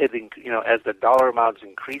 as the dollar amounts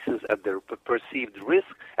increases at the perceived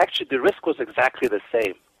risk, actually the risk was exactly the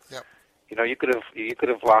same. Yep. You could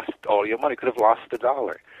have lost all your money, could have lost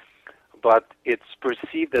 $1, but it's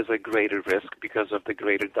perceived as a greater risk because of the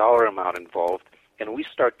greater dollar amount involved, and we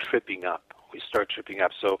start tripping up.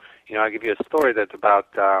 So I'll give you a story that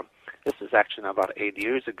about this is actually about 8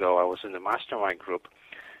 years ago. I was in the mastermind group,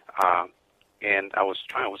 and I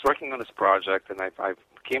was working on this project, and I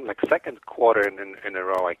came like second quarter in a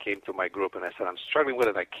row. I came to my group and I said, I'm struggling with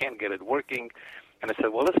it. I can't get it working. And I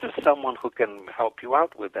said, well, is there someone who can help you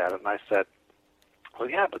out with that? And I said, well,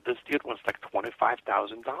 yeah, but this dude wants like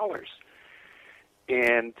 $25,000.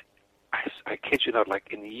 And I kid you not,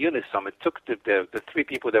 like in unison, it took the three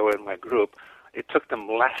people that were in my group, it took them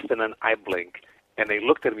less than an eye blink, and they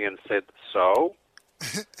looked at me and said, so?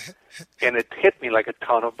 And it hit me like a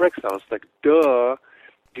ton of bricks. I was like, duh,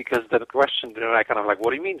 because the question, I kind of like,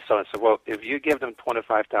 what do you mean so? I said, well, if you give them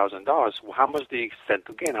 $25,000, how much do you stand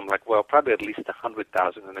to gain? I'm like, well, probably at least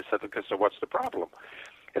 $100,000. And they said, okay, so what's the problem?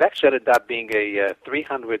 It actually ended up being a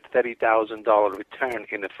 $330,000 return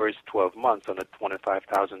in the first 12 months on a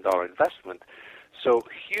 $25,000 investment. So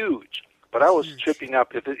huge. But I was tripping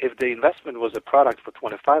up. If the investment was a product for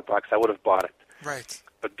 $25, I would have bought it. Right.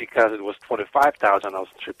 But because it was $25,000, I was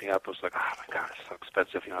tripping up. I was like, oh my God, it's so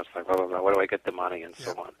expensive. It's like, blah blah blah. Where do I get the money and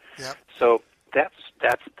so on? Yep. So that's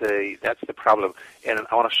the problem. And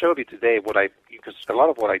I want to show you today because a lot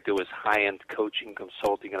of what I do is high-end coaching,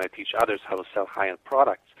 consulting, and I teach others how to sell high-end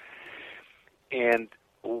products. And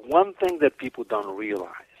one thing that people don't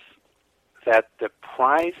realize, that the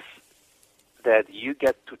price that you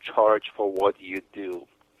get to charge for what you do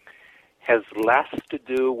has less to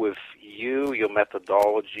do with you, your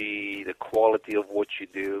methodology, the quality of what you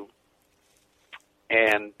do,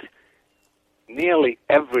 and nearly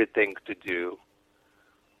everything to do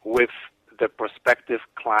with the prospective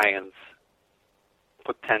client's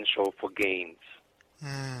potential for gains.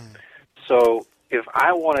 So if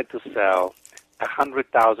I wanted to sell a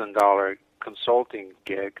 $100,000 consulting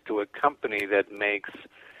gig to a company that makes,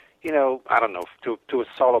 I don't know, to a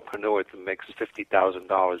solopreneur that makes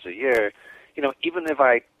 $50,000 a year, even if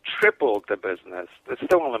I tripled the business, it's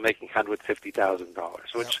still only making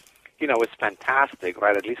 $150,000, which, is fantastic,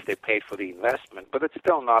 right? At least they paid for the investment, but it's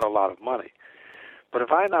still not a lot of money. But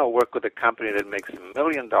if I now work with a company that makes $1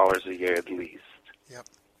 million a year at least,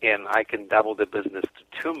 and I can double the business to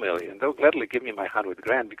 $2 million, they'll gladly give me my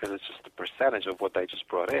 $100,000 because it's just a percentage of what I just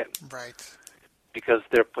brought in. Right. Because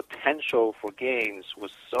their potential for gains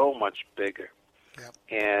was so much bigger.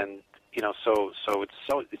 And so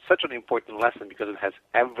it's such an important lesson because it has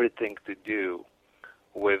everything to do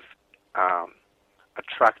with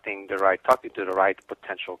talking to the right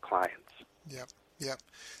potential clients. Yep.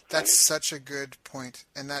 That's such a good point,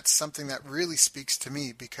 and that's something that really speaks to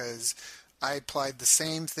me because I applied the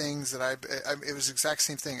same things that it was the exact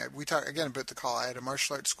same thing. We talked again about the call. I had a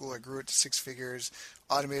martial arts school. I grew it to 6 figures,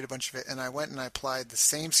 automated a bunch of it, and I went and I applied the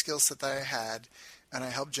same skill set that I had and I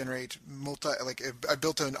helped generate I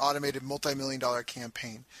built an automated multi-million-dollar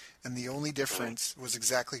campaign. And the only difference was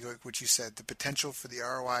exactly what you said, the potential for the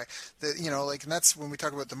ROI. And that's when we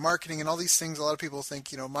talk about the marketing and all these things. A lot of people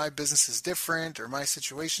think, my business is different or my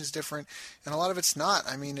situation is different, and a lot of it's not.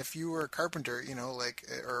 I mean, if you were a carpenter,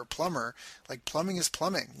 or a plumber, like plumbing is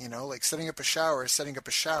plumbing. Like setting up a shower is setting up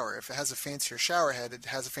a shower. If it has a fancier shower head, it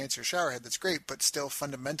has a fancier shower head. That's great, but still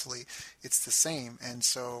fundamentally, it's the same. And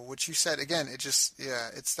so what you said again,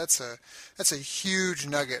 that's a huge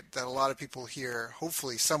nugget that a lot of people hear.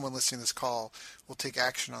 Hopefully, someone listening to this call will take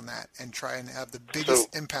action on that and try and have the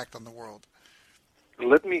biggest impact on the world.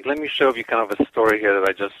 Let me show you kind of a story here that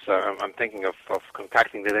I just I'm thinking of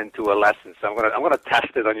concocting it into a lesson. So I'm gonna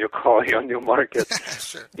test it on your call here on your market.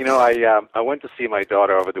 Sure. I went to see my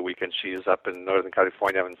daughter over the weekend. She is up in Northern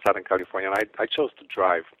California, I'm in Southern California, and I chose to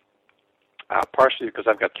drive. Partially because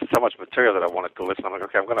I've got so much material that I wanted to listen. I'm like,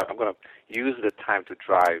 okay, I'm gonna use the time to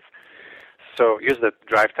drive. So use the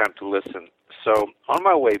drive time to listen. So on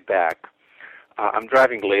my way back, I'm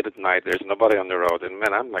driving late at night. There's nobody on the road, and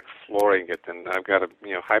man, I'm like flooring it. And I've got a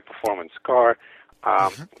high performance car.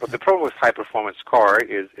 But the problem with high performance car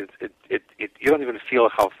is you don't even feel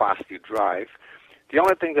how fast you drive. The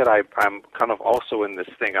only thing that I'm kind of also in this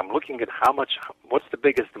thing, I'm looking at what's the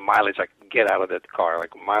biggest mileage I can get out of that car,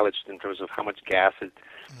 like mileage in terms of how much gas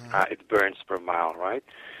it burns per mile, right?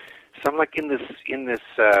 So I'm like in this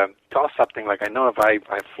toss-up thing. Like I know if I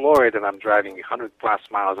floor it and I'm driving 100 plus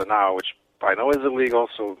miles an hour, which I know is illegal,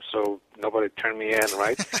 so nobody turn me in,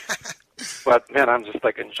 right? But man, I'm just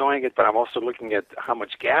like enjoying it. But I'm also looking at how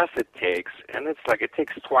much gas it takes, and it's like it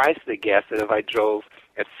takes twice the gas that if I drove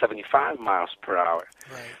at 75 miles per hour.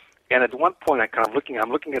 Right. And at one point, I'm looking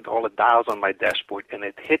at all the dials on my dashboard, and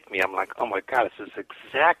it hit me. I'm like, oh my God, this is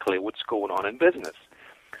exactly what's going on in business.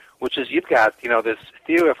 Which is you've got, this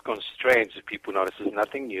theory of constraints that people know. This is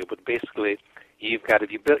nothing new, but basically you've got,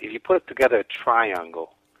 if you put together a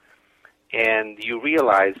triangle and you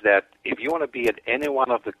realize that if you want to be at any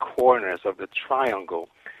one of the corners of the triangle,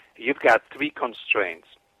 you've got three constraints.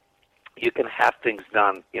 You can have things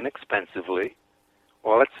done inexpensively,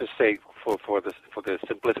 or let's just say for the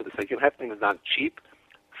simplicity sake, you can have things done cheap,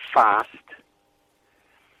 fast,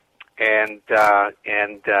 and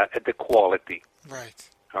at the quality. Right.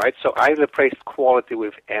 All right, so I replaced quality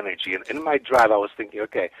with energy. And in my drive, I was thinking,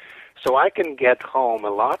 okay, so I can get home a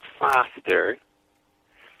lot faster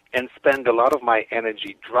and spend a lot of my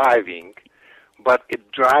energy driving, but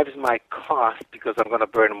it drives my cost because I'm going to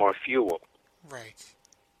burn more fuel. Right.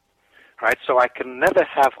 All right, so I can never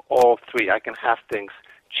have all three. I can have things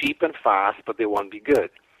cheap and fast, but they won't be good.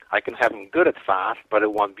 I can have them good and fast, but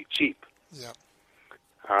it won't be cheap. Yep.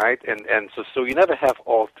 All right, and so you never have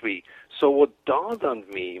all three. So what dawned on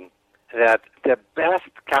me that the best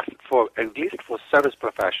at least for service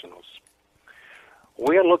professionals,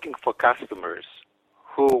 we are looking for customers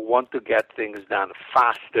who want to get things done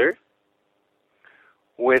faster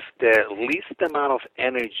with the least amount of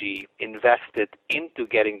energy invested into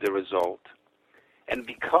getting the result. And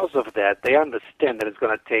because of that, they understand that it's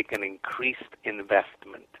going to take an increased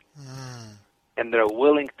investment. And they're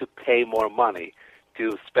willing to pay more money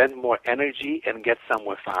to spend more energy and get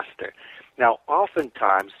somewhere faster. Now,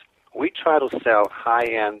 oftentimes, we try to sell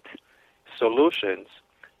high-end solutions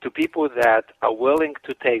to people that are willing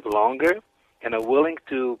to take longer and are willing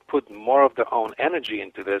to put more of their own energy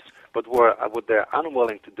into this, but what they're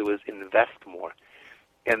unwilling to do is invest more.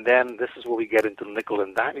 And then this is where we get into nickel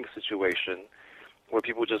and diming situation, where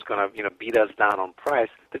people are just going to beat us down on price.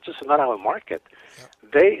 That's just not our market.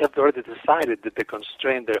 Yep. They have already decided that the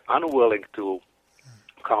constraint they're unwilling to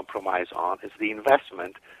compromise on is the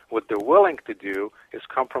investment. What they're willing to do is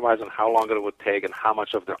compromise on how long it would take and how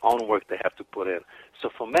much of their own work they have to put in. So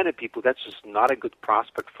for many people, that's just not a good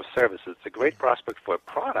prospect for services. It's a great prospect for a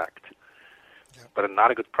product, but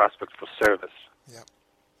not a good prospect for service.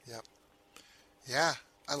 Yep. Yeah,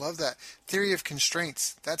 I love that. Theory of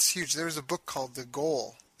constraints. That's huge. There was a book called The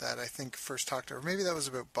Goal that I think first talked to, or maybe that was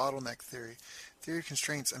about bottleneck theory. Theory of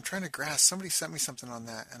constraints. I'm trying to grasp. Somebody sent me something on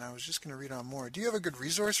that, and I was just going to read on more. Do you have a good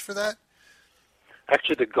resource for that?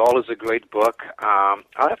 Actually, The Goal is a great book. I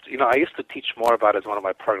used to teach more about it as one of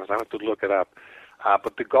my partners. I have to look it up.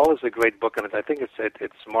 But The Goal is a great book, and I think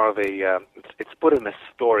it's more of a it's put in a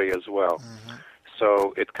story as well. Mm-hmm.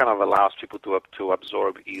 So it kind of allows people to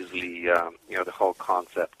absorb easily, the whole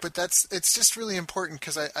concept. But it's just really important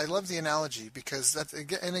because I love the analogy because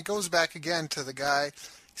and it goes back again to the guy.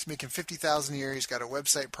 He's making $50,000 a year. He's got a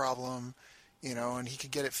website problem, and he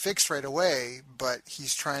could get it fixed right away. But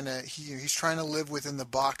he's trying to live within the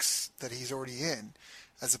box that he's already in.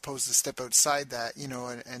 as opposed to step outside that,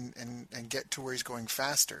 and get to where he's going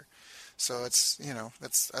faster. So it's,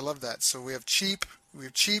 I love that. So we have cheap,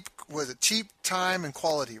 was it cheap, time, and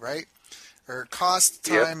quality, right? Or cost,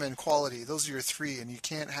 Yep. time, and quality. Those are your three, and you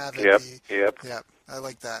can't have it Yep. be. Yep. Yeah, I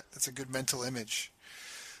like that. That's a good mental image.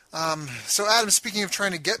 So Adam, speaking of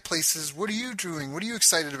trying to get places, what are you doing? What are you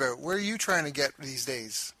excited about? Where are you trying to get these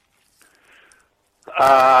days?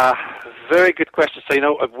 Uh, Very good question.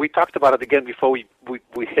 So, we talked about it again before we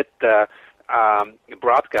hit the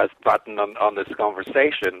broadcast button on this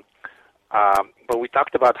conversation. But we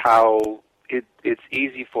talked about how it's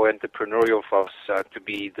easy for entrepreneurial folks to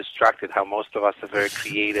be distracted, how most of us are very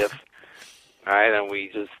creative, right? And we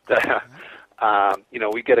just,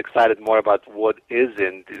 we get excited more about what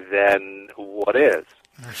isn't than what is.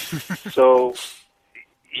 So,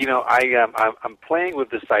 I'm playing with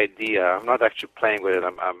this idea. I'm not actually playing with it.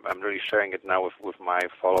 I'm really sharing it now with my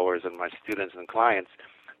followers and my students and clients.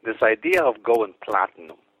 This idea of going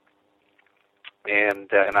platinum. And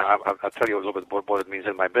I'll tell you a little bit what it means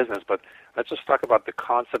in my business, but let's just talk about the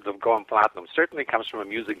concept of going platinum. Certainly comes from a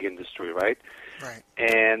music industry, right? Right.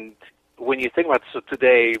 And when you think about, so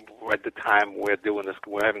today, at the time we're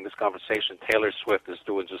having this conversation, Taylor Swift is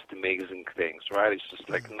doing just amazing things, right? It's just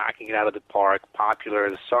like knocking it out of the park, popular.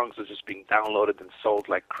 The songs are just being downloaded and sold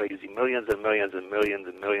like crazy, millions and millions and millions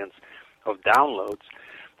and millions of downloads.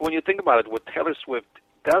 But when you think about it, what Taylor Swift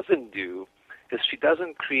doesn't do is she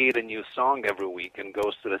doesn't create a new song every week and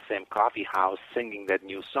goes to the same coffee house singing that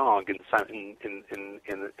new song in front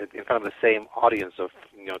of the same audience of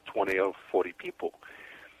 20 or 40 people.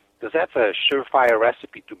 Because that's a surefire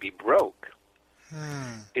recipe to be broke.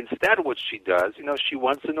 Instead, what she does, she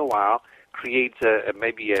once in a while creates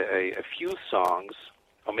maybe a few songs,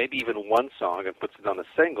 or maybe even one song, and puts it on a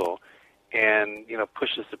single, and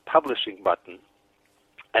pushes the publishing button,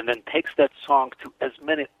 and then takes that song to as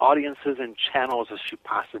many audiences and channels as she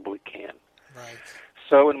possibly can. Right.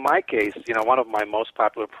 So in my case, one of my most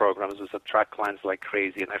popular programs is Attract Clients Like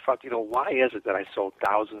Crazy, and I thought, why is it that I sold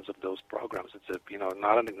thousands of those programs? It's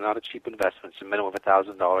not a cheap investment. It's a minimum of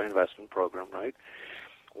 $1,000 investment program, right?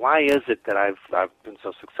 Why is it that I've been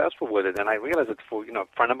so successful with it? And I realized that for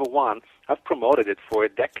number one, I've promoted it for a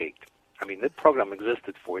decade. I mean, that program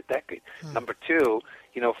existed for a decade. Number two,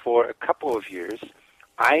 for a couple of years,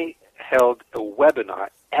 I held a webinar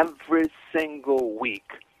every single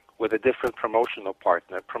week with a different promotional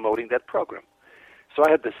partner promoting that program. So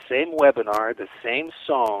I had the same webinar, the same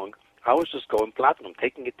song. I was just going platinum,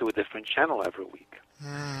 taking it to a different channel every week.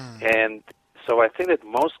 And so I think that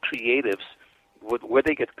most creatives, where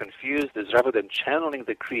they get confused is rather than channeling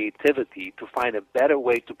the creativity to find a better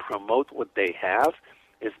way to promote what they have,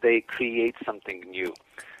 is they create something new.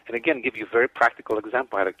 And again, give you a very practical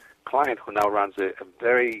example. I had a client who now runs a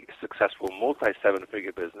very successful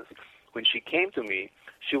multi-seven-figure business. When she came to me,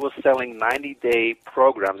 she was selling 90-day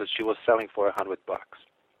programs that she was selling for $100.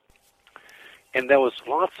 And there was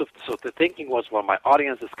so the thinking was, well, my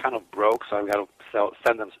audience is kind of broke, so I've got to sell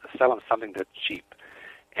them something that's cheap.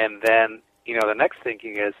 And then, the next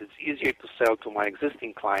thinking is it's easier to sell to my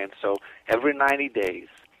existing clients, so every 90 days,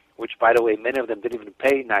 which, by the way, many of them didn't even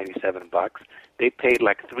pay $97, they paid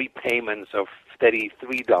like 3 payments of steady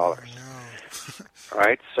 $3. Oh, no.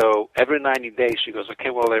 Right? So every 90 days, she goes, okay,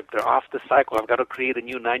 well, they're off the cycle. I've got to create a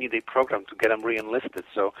new 90-day program to get them re-enlisted.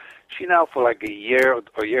 So she now, for like a year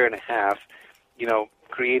or year and a half,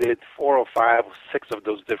 created 4 or 5 or 6 of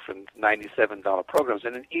those different $97 programs.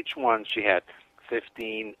 And in each one, she had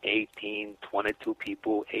 15, 18, 22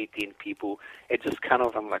 people, 18 people. It just kind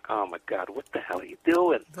of, I'm like, oh, my God, what the hell are you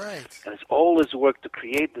doing? Right. And it's all this work to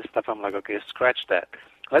create this stuff. I'm like, okay, scratch that.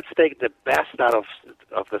 Let's take the best out of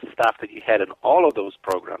the stuff that you had in all of those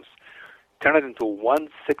programs, turn it into one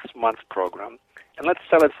 6-month program, and let's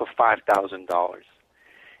sell it for $5,000.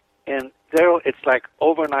 And there, it's like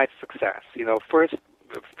overnight success. First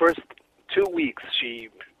 2 weeks, she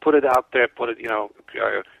put it out there,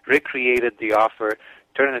 recreated the offer,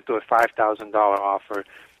 turned it into a $5,000 offer,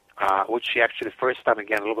 which she actually, the first time,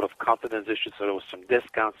 again, a little bit of confidence issues, so there was some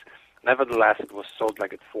discounts. Nevertheless, it was sold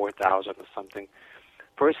like at $4,000 or something.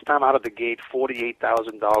 First time out of the gate,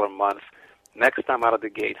 $48,000 a month. Next time out of the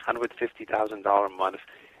gate, $150,000 a month.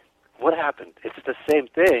 What happened? It's the same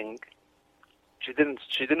thing. She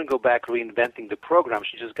didn't go back reinventing the program.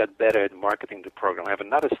 She just got better at marketing the program. I have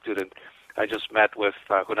another student I just met with,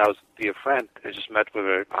 who now is a dear friend. I just met with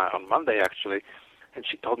her on Monday, actually, and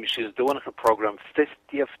she told me she's doing her program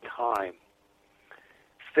 50th time.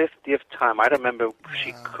 50th time. I remember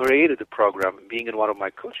she created the program being in one of my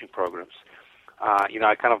coaching programs.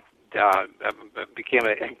 I kind of became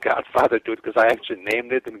a godfather to it because I actually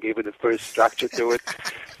named it and gave it the first structure to it.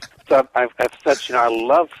 So I've such, I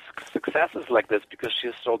love successes like this because she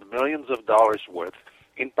has sold millions of dollars worth,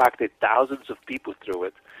 impacted thousands of people through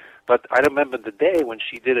it. But I remember the day when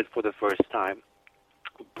she did it for the first time,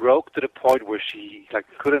 broke to the point where she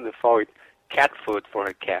couldn't afford cat food for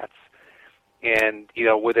her cats. And,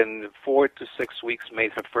 within 4 to 6 weeks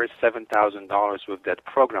made her first $7,000 with that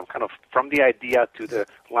program, kind of from the idea to the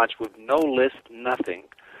launch with no list, nothing.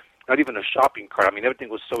 Not even a shopping cart. I mean, everything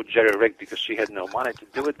was so jerry-rigged because she had no money to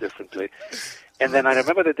do it differently. And then I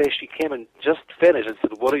remember the day she came and just finished and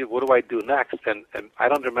said, what do I do next? And I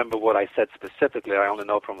don't remember what I said specifically. I only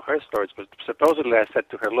know from her stories. But supposedly I said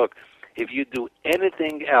to her, look, if you do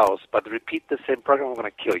anything else but repeat the same program, I'm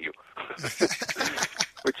going to kill you.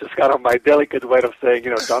 Which is kind of my delicate way of saying,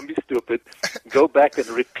 don't be stupid. Go back and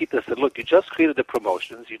repeat this. And look, you just created the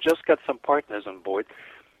promotions. You just got some partners on board.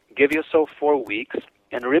 Give yourself 4 weeks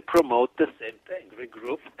and re-promote the same thing.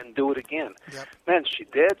 Regroup and do it again. Yep. Man, she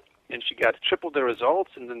did, and she got triple the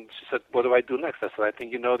results. And then she said, what do I do next? I said, I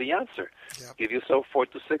think you know the answer. Yep. Give yourself 4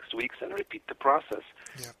 to 6 weeks and repeat the process.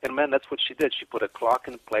 Yep. And, man, that's what she did. She put a clock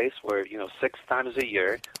in place where, 6 times a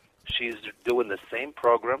year she's doing the same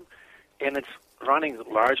program, and it's running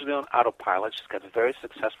largely on autopilot. She's got a very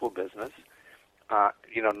successful business,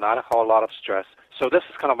 not a whole lot of stress. So this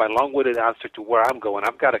is kind of my long-winded answer to where I'm going.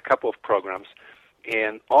 I've got a couple of programs,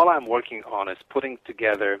 and all I'm working on is putting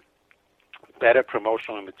together better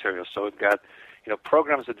promotional material. So we've got,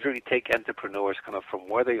 programs that really take entrepreneurs kind of from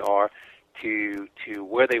where they are to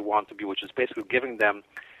where they want to be, which is basically giving them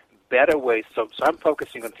better ways. So I'm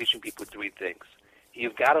focusing on teaching people 3 things.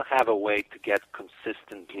 You've got to have a way to get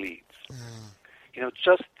consistent leads.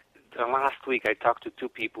 Just last week I talked to 2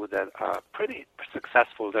 people that are pretty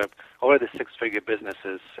successful. They're already 6-figure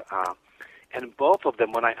businesses. And both of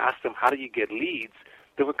them, when I asked them, how do you get leads,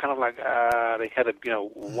 they were kind of like, they had,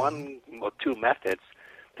 1 or 2 methods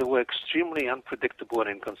that were extremely unpredictable and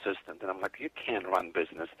inconsistent. And I'm like, you can't run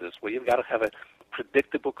business this way. You've got to have a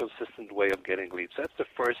predictable, consistent way of getting leads. That's the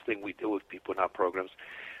first thing we do with people in our programs.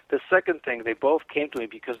 The second thing, they both came to me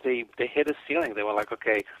because they hit a ceiling. They were like,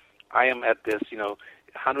 okay, I am at this, $150,000,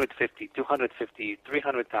 $250,000,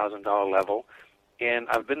 $300,000 level, and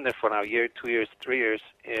I've been there for now a year, 2 years, 3 years,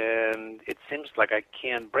 and it seems like I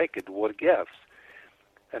can't break it. What gives?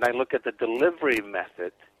 And I look at the delivery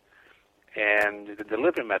method, and the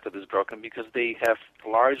delivery method is broken because they have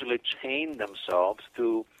largely chained themselves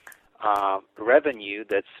to revenue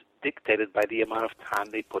that's dictated by the amount of time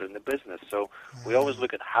they put in the business. So we always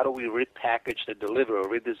look at how do we repackage the delivery or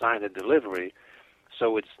redesign the delivery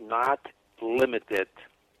so it's not limited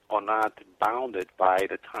or not bounded by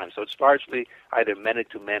the time. So it's largely either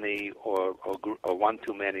many-to-many or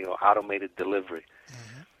one-to-many or automated delivery.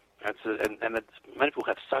 And many people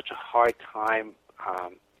have such a hard time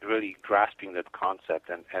really grasping that concept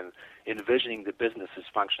and envisioning the business is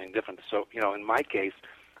functioning differently. So, in my case,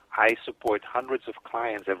 I support hundreds of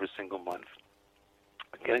clients every single month,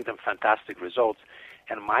 getting them fantastic results.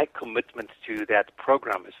 And my commitment to that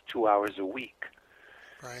program is 2 hours a week.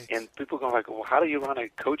 Right. And people go like, well, how do you run a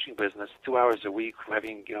coaching business 2 hours a week from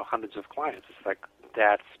having, hundreds of clients? It's like,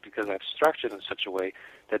 that's because I've structured in such a way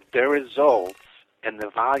that their results and the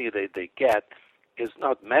value that they get is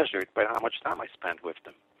not measured by how much time I spend with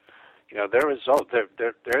them. Their result,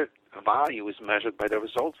 their value is measured by the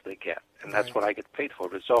results they get, and that's what I get paid for,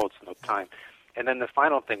 results, no time. And then the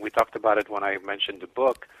final thing, we talked about it when I mentioned the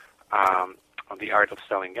book on the art of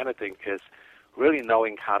selling anything, is really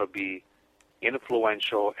knowing how to be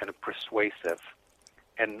influential and persuasive,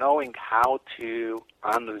 and knowing how to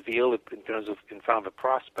unveil it in front of a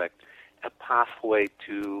prospect, a pathway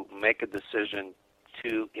to make a decision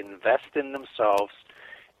to invest in themselves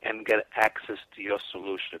and get access to your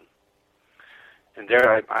solution. And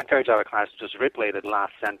there, I encourage our clients to just replay that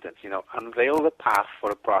last sentence. Unveil the path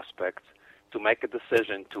for a prospect to make a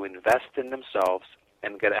decision to invest in themselves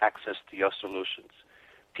and get access to your solutions.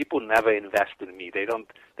 People never invest in me. They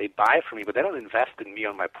buy from me, but they don't invest in me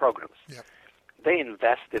on my programs. Yep. They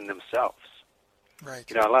invest in themselves. Right.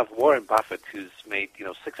 I love Warren Buffett, who's made,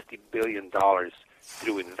 $60 billion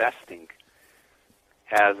through investing,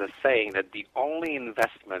 has a saying that the only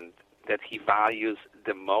investment that he values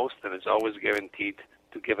the most and is always guaranteed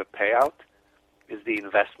to give a payout is the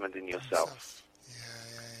investment in yourself. Yeah.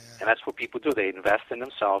 And that's what people do. They invest in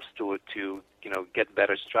themselves to get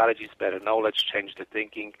better strategies, better knowledge, change their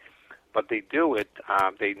thinking. But they do it,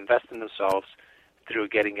 they invest in themselves through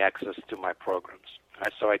getting access to my programs.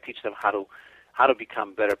 Right? So I teach them how to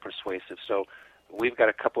become better persuasive. So we've got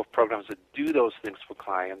a couple of programs that do those things for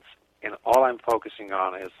clients, and all I'm focusing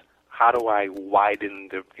on is how do I widen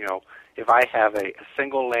the, if I have a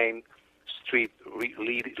single lane street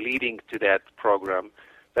leading to that program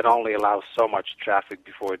that only allows so much traffic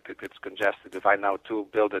before it gets congested. If I now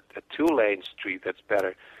build a 2-lane street that's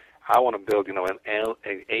better, I want to build, an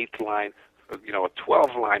 8-line, a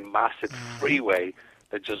 12-line massive freeway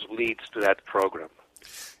that just leads to that program.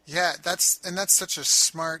 Yeah, that's such a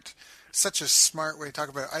smart way to talk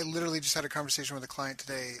about it. I literally just had a conversation with a client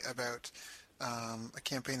today about a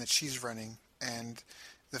campaign that she's running, and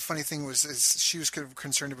the funny thing is she was kind of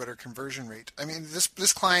concerned about her conversion rate. I mean,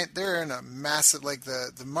 this client, they're in a massive, like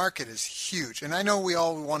the market is huge, and I know we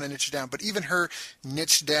all want to niche down, but even her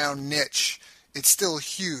niche down niche, it's still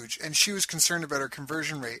huge, and she was concerned about her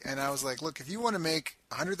conversion rate. And I was like, look, if you want to make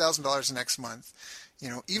 $100,000 next month,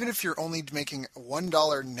 even if you're only making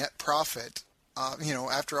 $1 net profit,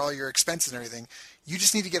 after all your expenses and everything, you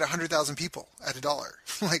just need to get 100,000 people at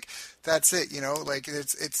 $1. Like, that's it, like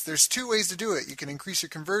there's two ways to do it. You can increase your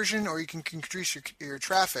conversion or you can increase your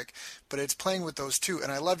traffic, but it's playing with those two.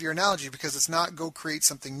 And I love your analogy because it's not go create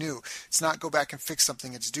something new. It's not go back and fix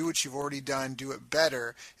something. It's do what you've already done, do it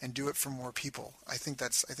better, and do it for more people. I think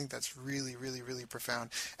that's really, really, really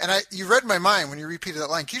profound. And you read my mind when you repeated that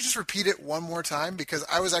line. Can you just repeat it one more time? Because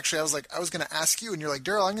I was going to ask you, and you're like,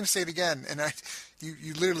 Daryl, I'm going to say it again. And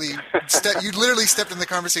you literally stepped in the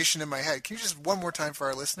conversation in my head. Can you just one more time for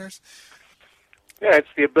our listeners? Yeah, it's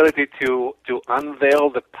the ability to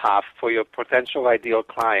unveil the path for your potential ideal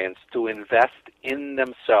clients to invest in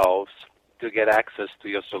themselves to get access to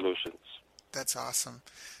your solutions. That's awesome.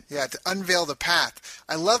 Yeah, to unveil the path.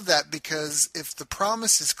 I love that because if the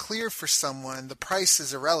promise is clear for someone, the price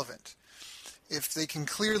is irrelevant. If they can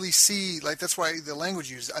clearly see, like that's why the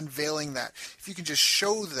language used, unveiling that. If you can just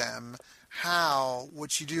show them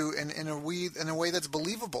what you do in a way that's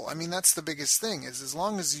believable. I mean, that's the biggest thing, is as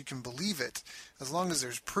long as you can believe it, as long as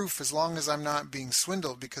there's proof, as long as I'm not being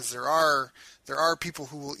swindled, because there are people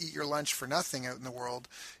who will eat your lunch for nothing out in the world,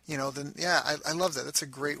 then yeah, I love that. That's a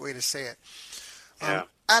great way to say it. Yeah.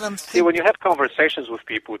 Adam, see, when you have conversations with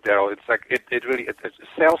people, Daryl, it's like it's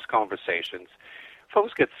sales conversations.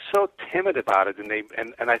 Folks get so timid about it,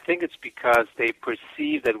 and I think it's because they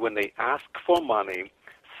perceive that when they ask for money,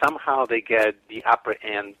 somehow they get the upper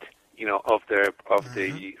end, of the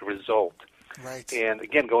result. Right. And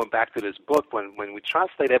again, going back to this book, when we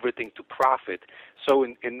translate everything to profit, so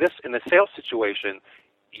in a sales situation,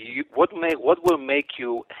 what will make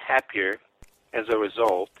you happier as a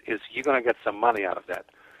result is you're going to get some money out of that.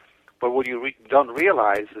 But what you don't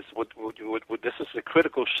realize is what this is a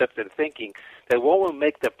critical shift in thinking, that what will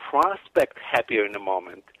make the prospect happier in the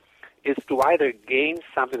moment is to either gain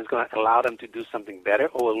something that's going to allow them to do something better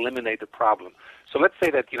or eliminate the problem. So let's say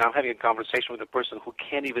that, I'm having a conversation with a person who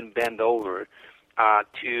can't even bend over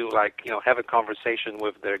to have a conversation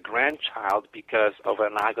with their grandchild because of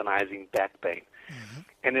an agonizing back pain. Mm-hmm.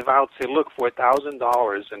 And if I would say, look, for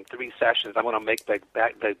 $1,000 in 3 sessions, I'm going to make the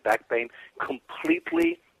back pain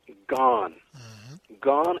completely gone. Mm-hmm.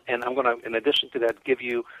 Gone, and I'm going to, in addition to that, give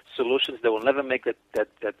you solutions that will never make that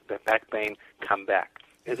back pain come back.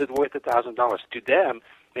 Is it worth $1,000? To them,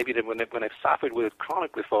 maybe when they've suffered with it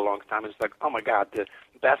chronically for a long time, it's like, oh my God, the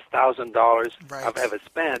best $1,000 right. I've ever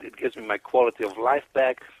spent. It gives me my quality of life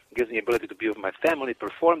back. It gives me the ability to be with my family,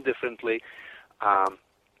 perform differently. And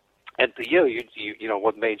to you,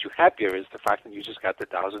 what made you happier is the fact that you just got the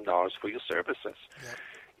 $1,000 for your services. Yeah.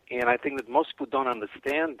 And I think that most people don't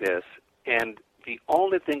understand this. And the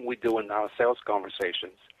only thing we do in our sales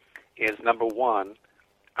conversations is, number one,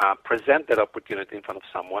 present that opportunity in front of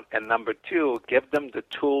someone, and number two, give them the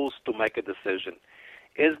tools to make a decision.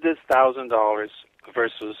 Is this $1,000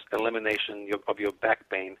 versus elimination of your back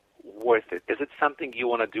pain worth it? Is it something you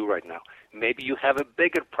want to do right now? Maybe you have a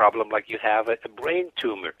bigger problem, like you have a brain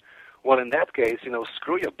tumor. Well, in that case,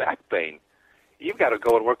 screw your back pain. You've got to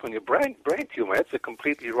go and work on your brain tumor. That's a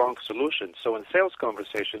completely wrong solution. So in sales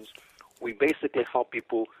conversations, we basically help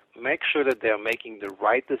people make sure that they're making the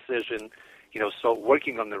right decision, so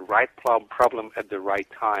working on the right problem at the right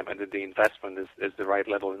time, and that the investment is the right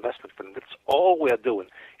level of investment for them. That's all we're doing.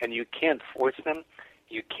 And you can't force them.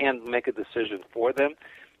 You can't make a decision for them.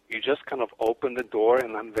 You just kind of open the door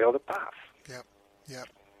and unveil the path. Yep.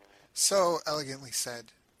 So elegantly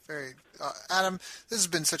said. Very, Adam, this has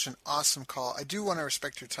been such an awesome call. I do want to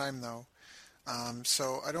respect your time, though.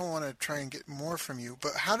 So I don't want to try and get more from you,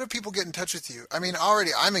 but how do people get in touch with you? I mean,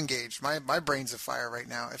 already I'm engaged. My brain's afire right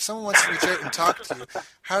now. If someone wants to reach out and talk to you,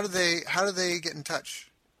 how do they get in touch?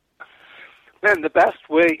 Man, the best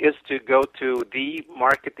way is to go to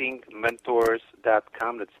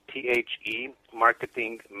themarketingmentors.com. That's THE,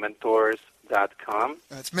 marketingmentors.com.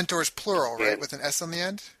 And it's mentors plural, right? With an S on the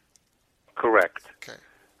end? Correct. Okay.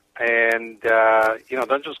 And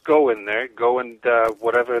don't just go in there. Go and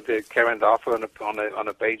whatever the current offer on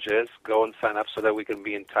a page is, go and sign up so that we can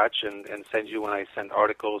be in touch and send you when I send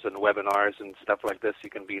articles and webinars and stuff like this. You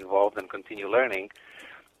can be involved and continue learning.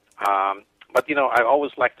 But I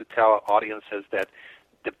always like to tell audiences that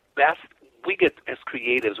the best we get as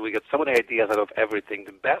creatives, we get so many ideas out of everything.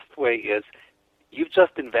 The best way is you've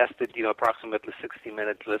just invested approximately 60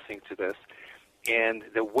 minutes listening to this. And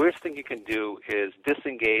the worst thing you can do is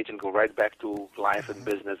disengage and go right back to life and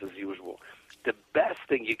business as usual. The best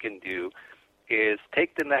thing you can do is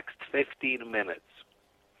take the next 15 minutes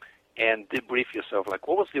and debrief yourself. Like,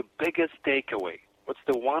 what was your biggest takeaway? What's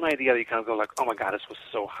the one idea that you kind of go like, oh my God, this was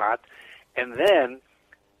so hot? And then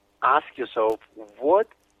ask yourself, what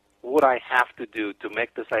would I have to do to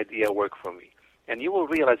make this idea work for me? And you will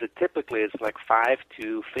realize that typically it's like 5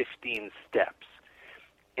 to 15 steps.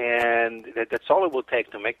 And that's all it will take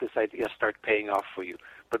to make this idea start paying off for you.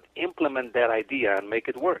 But implement that idea and make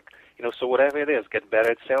it work. So whatever it is, get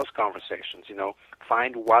better at sales conversations.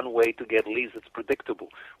 Find one way to get leads that's predictable.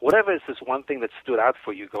 Whatever is this one thing that stood out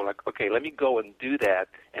for you, go like, okay, let me go and do that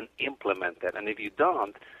and implement that. And if you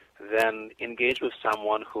don't, then engage with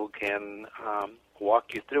someone who can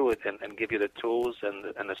walk you through it and give you the tools and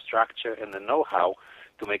the structure and the know-how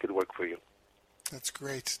to make it work for you. That's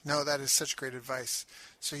great. No, that is such great advice.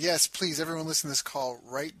 So yes, please, everyone listen to this call,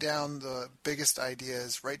 write down the biggest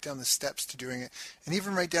ideas, write down the steps to doing it, and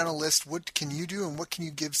even write down a list, what can you do and what can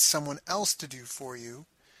you give someone else to do for you?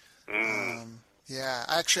 Yeah,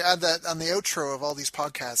 I actually add that on the outro of all these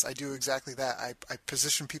podcasts. I do exactly that. I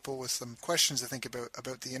position people with some questions to think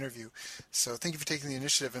about the interview. So thank you for taking the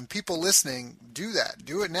initiative. And people listening, do that.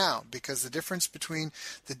 Do it now, because the difference between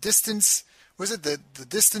the distance, the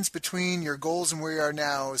distance between your goals and where you are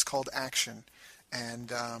now is called action.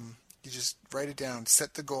 And you just write it down,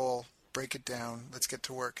 set the goal, break it down, let's get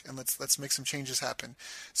to work, and let's make some changes happen.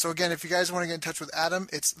 So again, if you guys want to get in touch with Adam,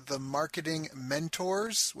 it's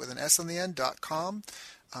themarketingmentors with an S on the end, .com.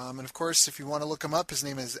 And of course, if you want to look him up, his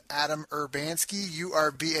name is Adam Urbanski,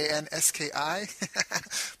 Urbanski,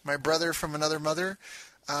 my brother from another mother.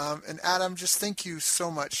 And Adam, just thank you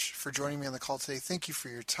so much for joining me on the call today. Thank you for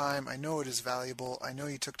your time. I know it is valuable. I know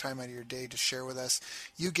you took time out of your day to share with us.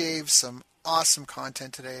 You gave some awesome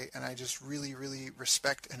content today, and I just really, really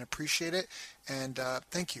respect and appreciate it. And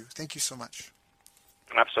thank you. Thank you so much.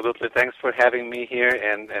 Absolutely. Thanks for having me here.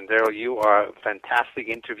 And Daryl, you are a fantastic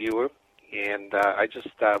interviewer. And I just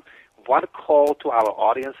want to call to our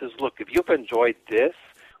audiences, look, if you've enjoyed this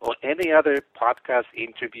or any other podcast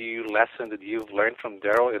interview lesson that you've learned from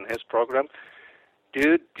Daryl in his program,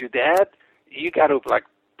 dude, do that. You got to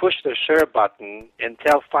push the share button and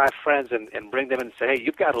tell 5 friends and bring them and say, hey,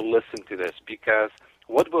 you've got to listen to this, because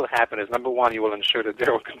what will happen is, number one, you will ensure that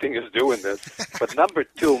Daryl continues doing this. But number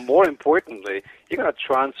 2, more importantly, you're going to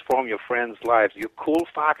transform your friends' lives. Your cool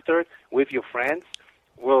factor with your friends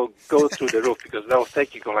will go through the roof, because they'll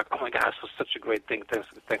take you, go like, oh my gosh, this was such a great thing.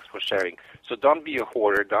 Thanks for sharing. So don't be a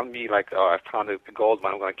hoarder. Don't be like, oh, I found a gold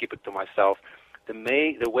mine, I'm going to keep it to myself.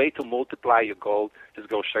 The way to multiply your gold is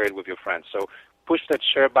go share it with your friends. So push that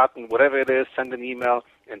share button, whatever it is, send an email,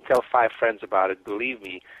 and tell 5 friends about it. Believe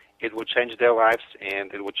me, it will change their lives,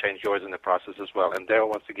 and it will change yours in the process as well. And Daryl,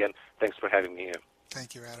 once again, thanks for having me here.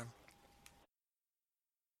 Thank you, Adam.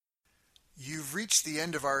 You've reached the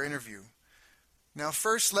end of our interview. Now,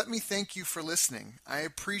 first, let me thank you for listening. I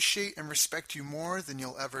appreciate and respect you more than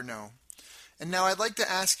you'll ever know. And now I'd like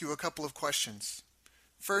to ask you a couple of questions.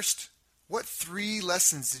 First, what 3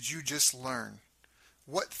 lessons did you just learn?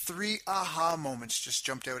 What 3 aha moments just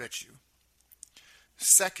jumped out at you?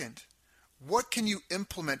 Second, what can you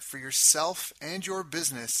implement for yourself and your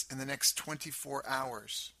business in the next 24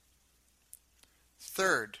 hours?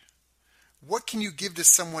 Third, what can you give to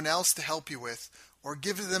someone else to help you with, or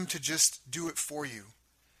give to them to just do it for you?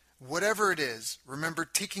 Whatever it is, remember,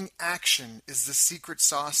 taking action is the secret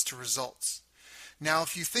sauce to results. Now,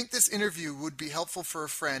 if you think this interview would be helpful for a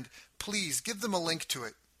friend, please give them a link to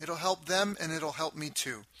it. It'll help them, and it'll help me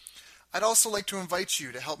too. I'd also like to invite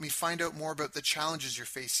you to help me find out more about the challenges you're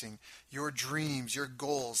facing, your dreams, your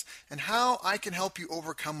goals, and how I can help you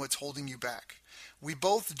overcome what's holding you back. We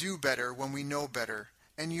both do better when we know better,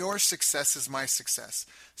 and your success is my success.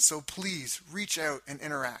 So please reach out and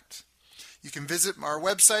interact. You can visit our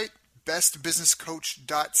website,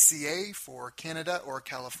 bestbusinesscoach.ca for Canada or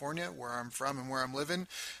California, where I'm from and where I'm living.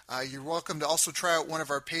 You're welcome to also try out one of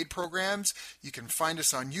our paid programs. You can find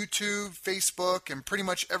us on YouTube, Facebook, and pretty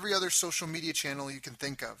much every other social media channel you can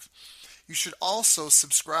think of. You should also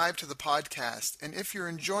subscribe to the podcast, and if you're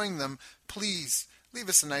enjoying them, please leave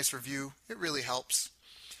us a nice review. It really helps.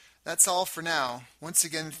 That's all for now. Once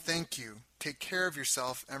again, thank you. Take care of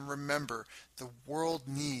yourself and remember, the world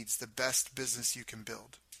needs the best business you can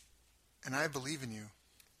build. And I believe in you.